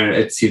future, and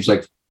it seems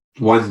like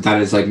one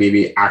that is like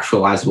maybe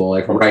actualizable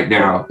like right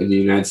now in the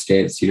United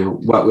States. You know,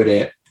 what would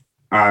it?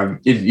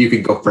 You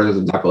can go further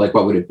than that, but like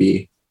what would it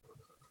be?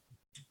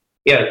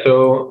 Yeah,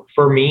 so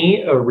for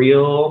me, a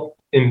real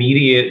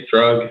immediate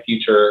drug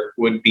future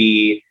would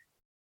be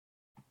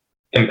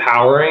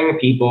empowering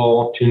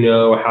people to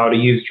know how to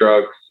use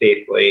drugs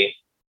safely,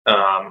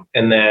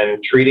 and then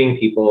treating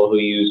people who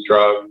use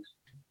drugs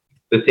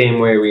the same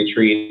way we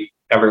treat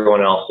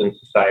everyone else in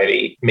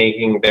society,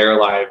 making their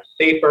lives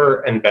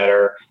safer and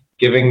better,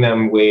 giving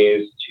them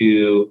ways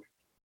to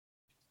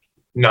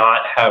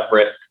not have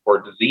risk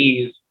for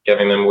disease,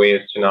 giving them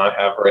ways to not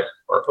have risk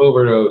for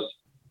overdose,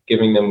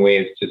 giving them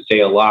ways to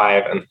stay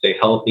alive and stay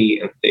healthy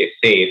and stay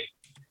safe.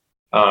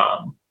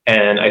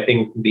 And I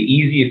think the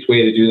easiest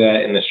way to do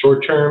that in the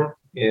short term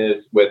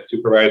is with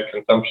supervised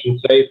consumption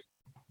sites.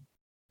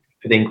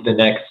 I think the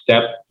next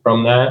step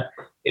from that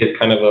is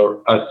kind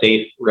of a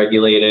safe,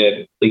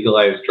 regulated,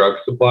 legalized drug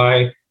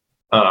supply.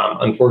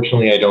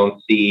 Unfortunately, I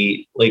don't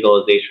see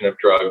legalization of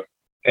drugs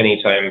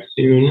anytime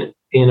soon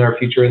in our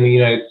future in the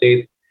United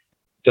States.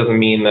 Doesn't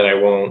mean that I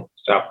won't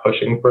stop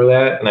pushing for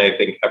that. And I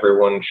think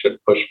everyone should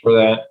push for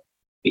that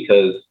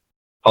because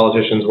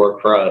politicians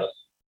work for us,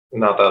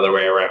 not the other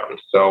way around.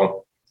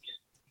 So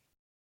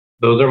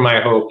those are my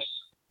hopes.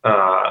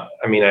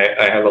 I mean,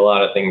 I have a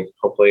lot of things.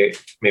 Hopefully,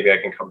 maybe I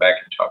can come back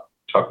and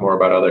talk more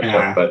about other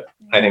stuff, but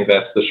I think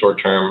that's the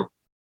short term.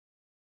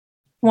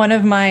 One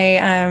of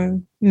my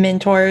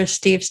mentors,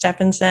 Steve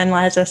Stephenson,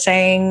 has a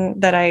saying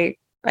that I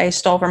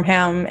stole from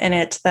him, and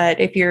it's that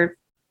if your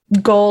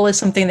goal is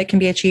something that can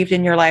be achieved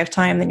in your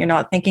lifetime, then you're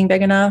not thinking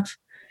big enough.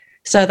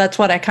 So that's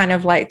what I kind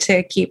of like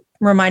to keep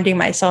reminding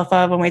myself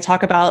of when we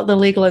talk about the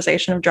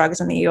legalization of drugs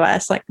in the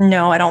US. Like,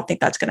 no, I don't think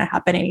that's going to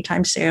happen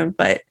anytime soon,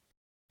 but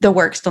the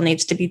work still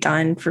needs to be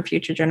done for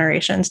future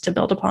generations to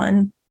build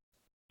upon.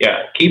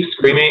 Yeah, keep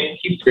screaming,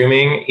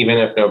 even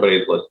if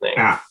nobody's listening.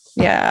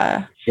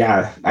 Yeah.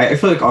 I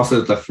feel like also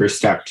the first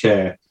step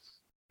to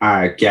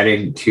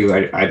getting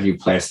to a new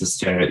place is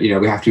to,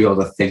 we have to be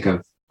able to think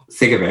of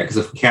it, because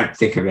if we can't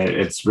think of it,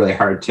 it's really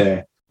hard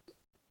to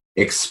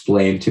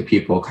explain to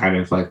people kind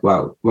of like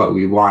what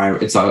we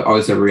want. It's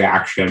always a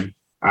reaction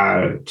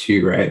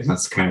to, right? And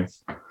that's kind of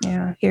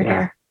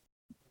here.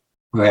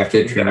 We have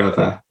to dream of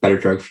a better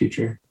drug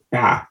future.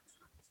 Yeah.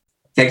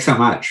 Thanks so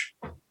much.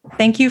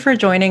 Thank you for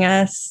joining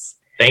us.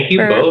 Thank you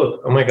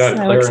both. Oh my God,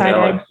 so Claire excited.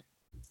 and Alex.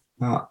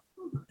 Well,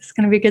 it's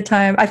going to be a good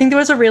time. I think there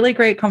was a really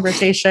great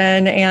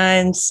conversation,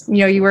 and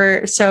you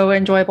were so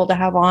enjoyable to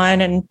have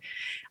on, and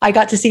I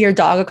got to see your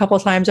dog a couple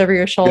of times over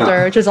your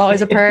shoulder, which is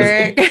always a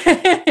perk.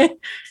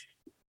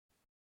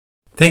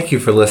 Thank you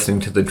for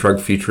listening to the Drug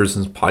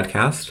Futurisms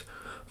podcast.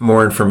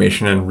 More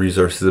information and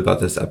resources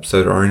about this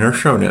episode are in our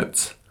show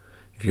notes.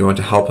 If you want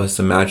to help us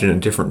imagine a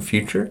different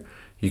future,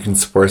 you can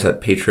support us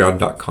at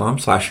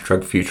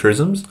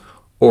patreon.com/drugfuturisms,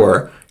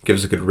 or give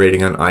us a good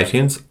rating on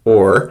iTunes,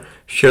 or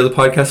share the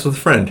podcast with a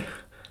friend.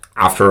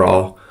 After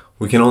all,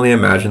 we can only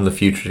imagine the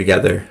future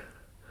together.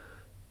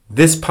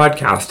 This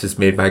podcast is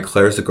made by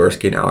Claire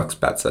Zagorski and Alex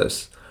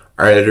Betzos.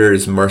 Our editor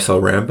is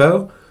Marcel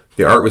Rambo.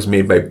 The art was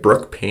made by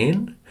Brooke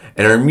Payne,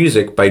 and our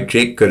music by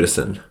Jake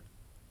Goodison.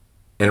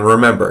 And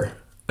remember,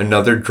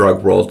 another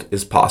drug world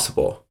is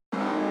possible.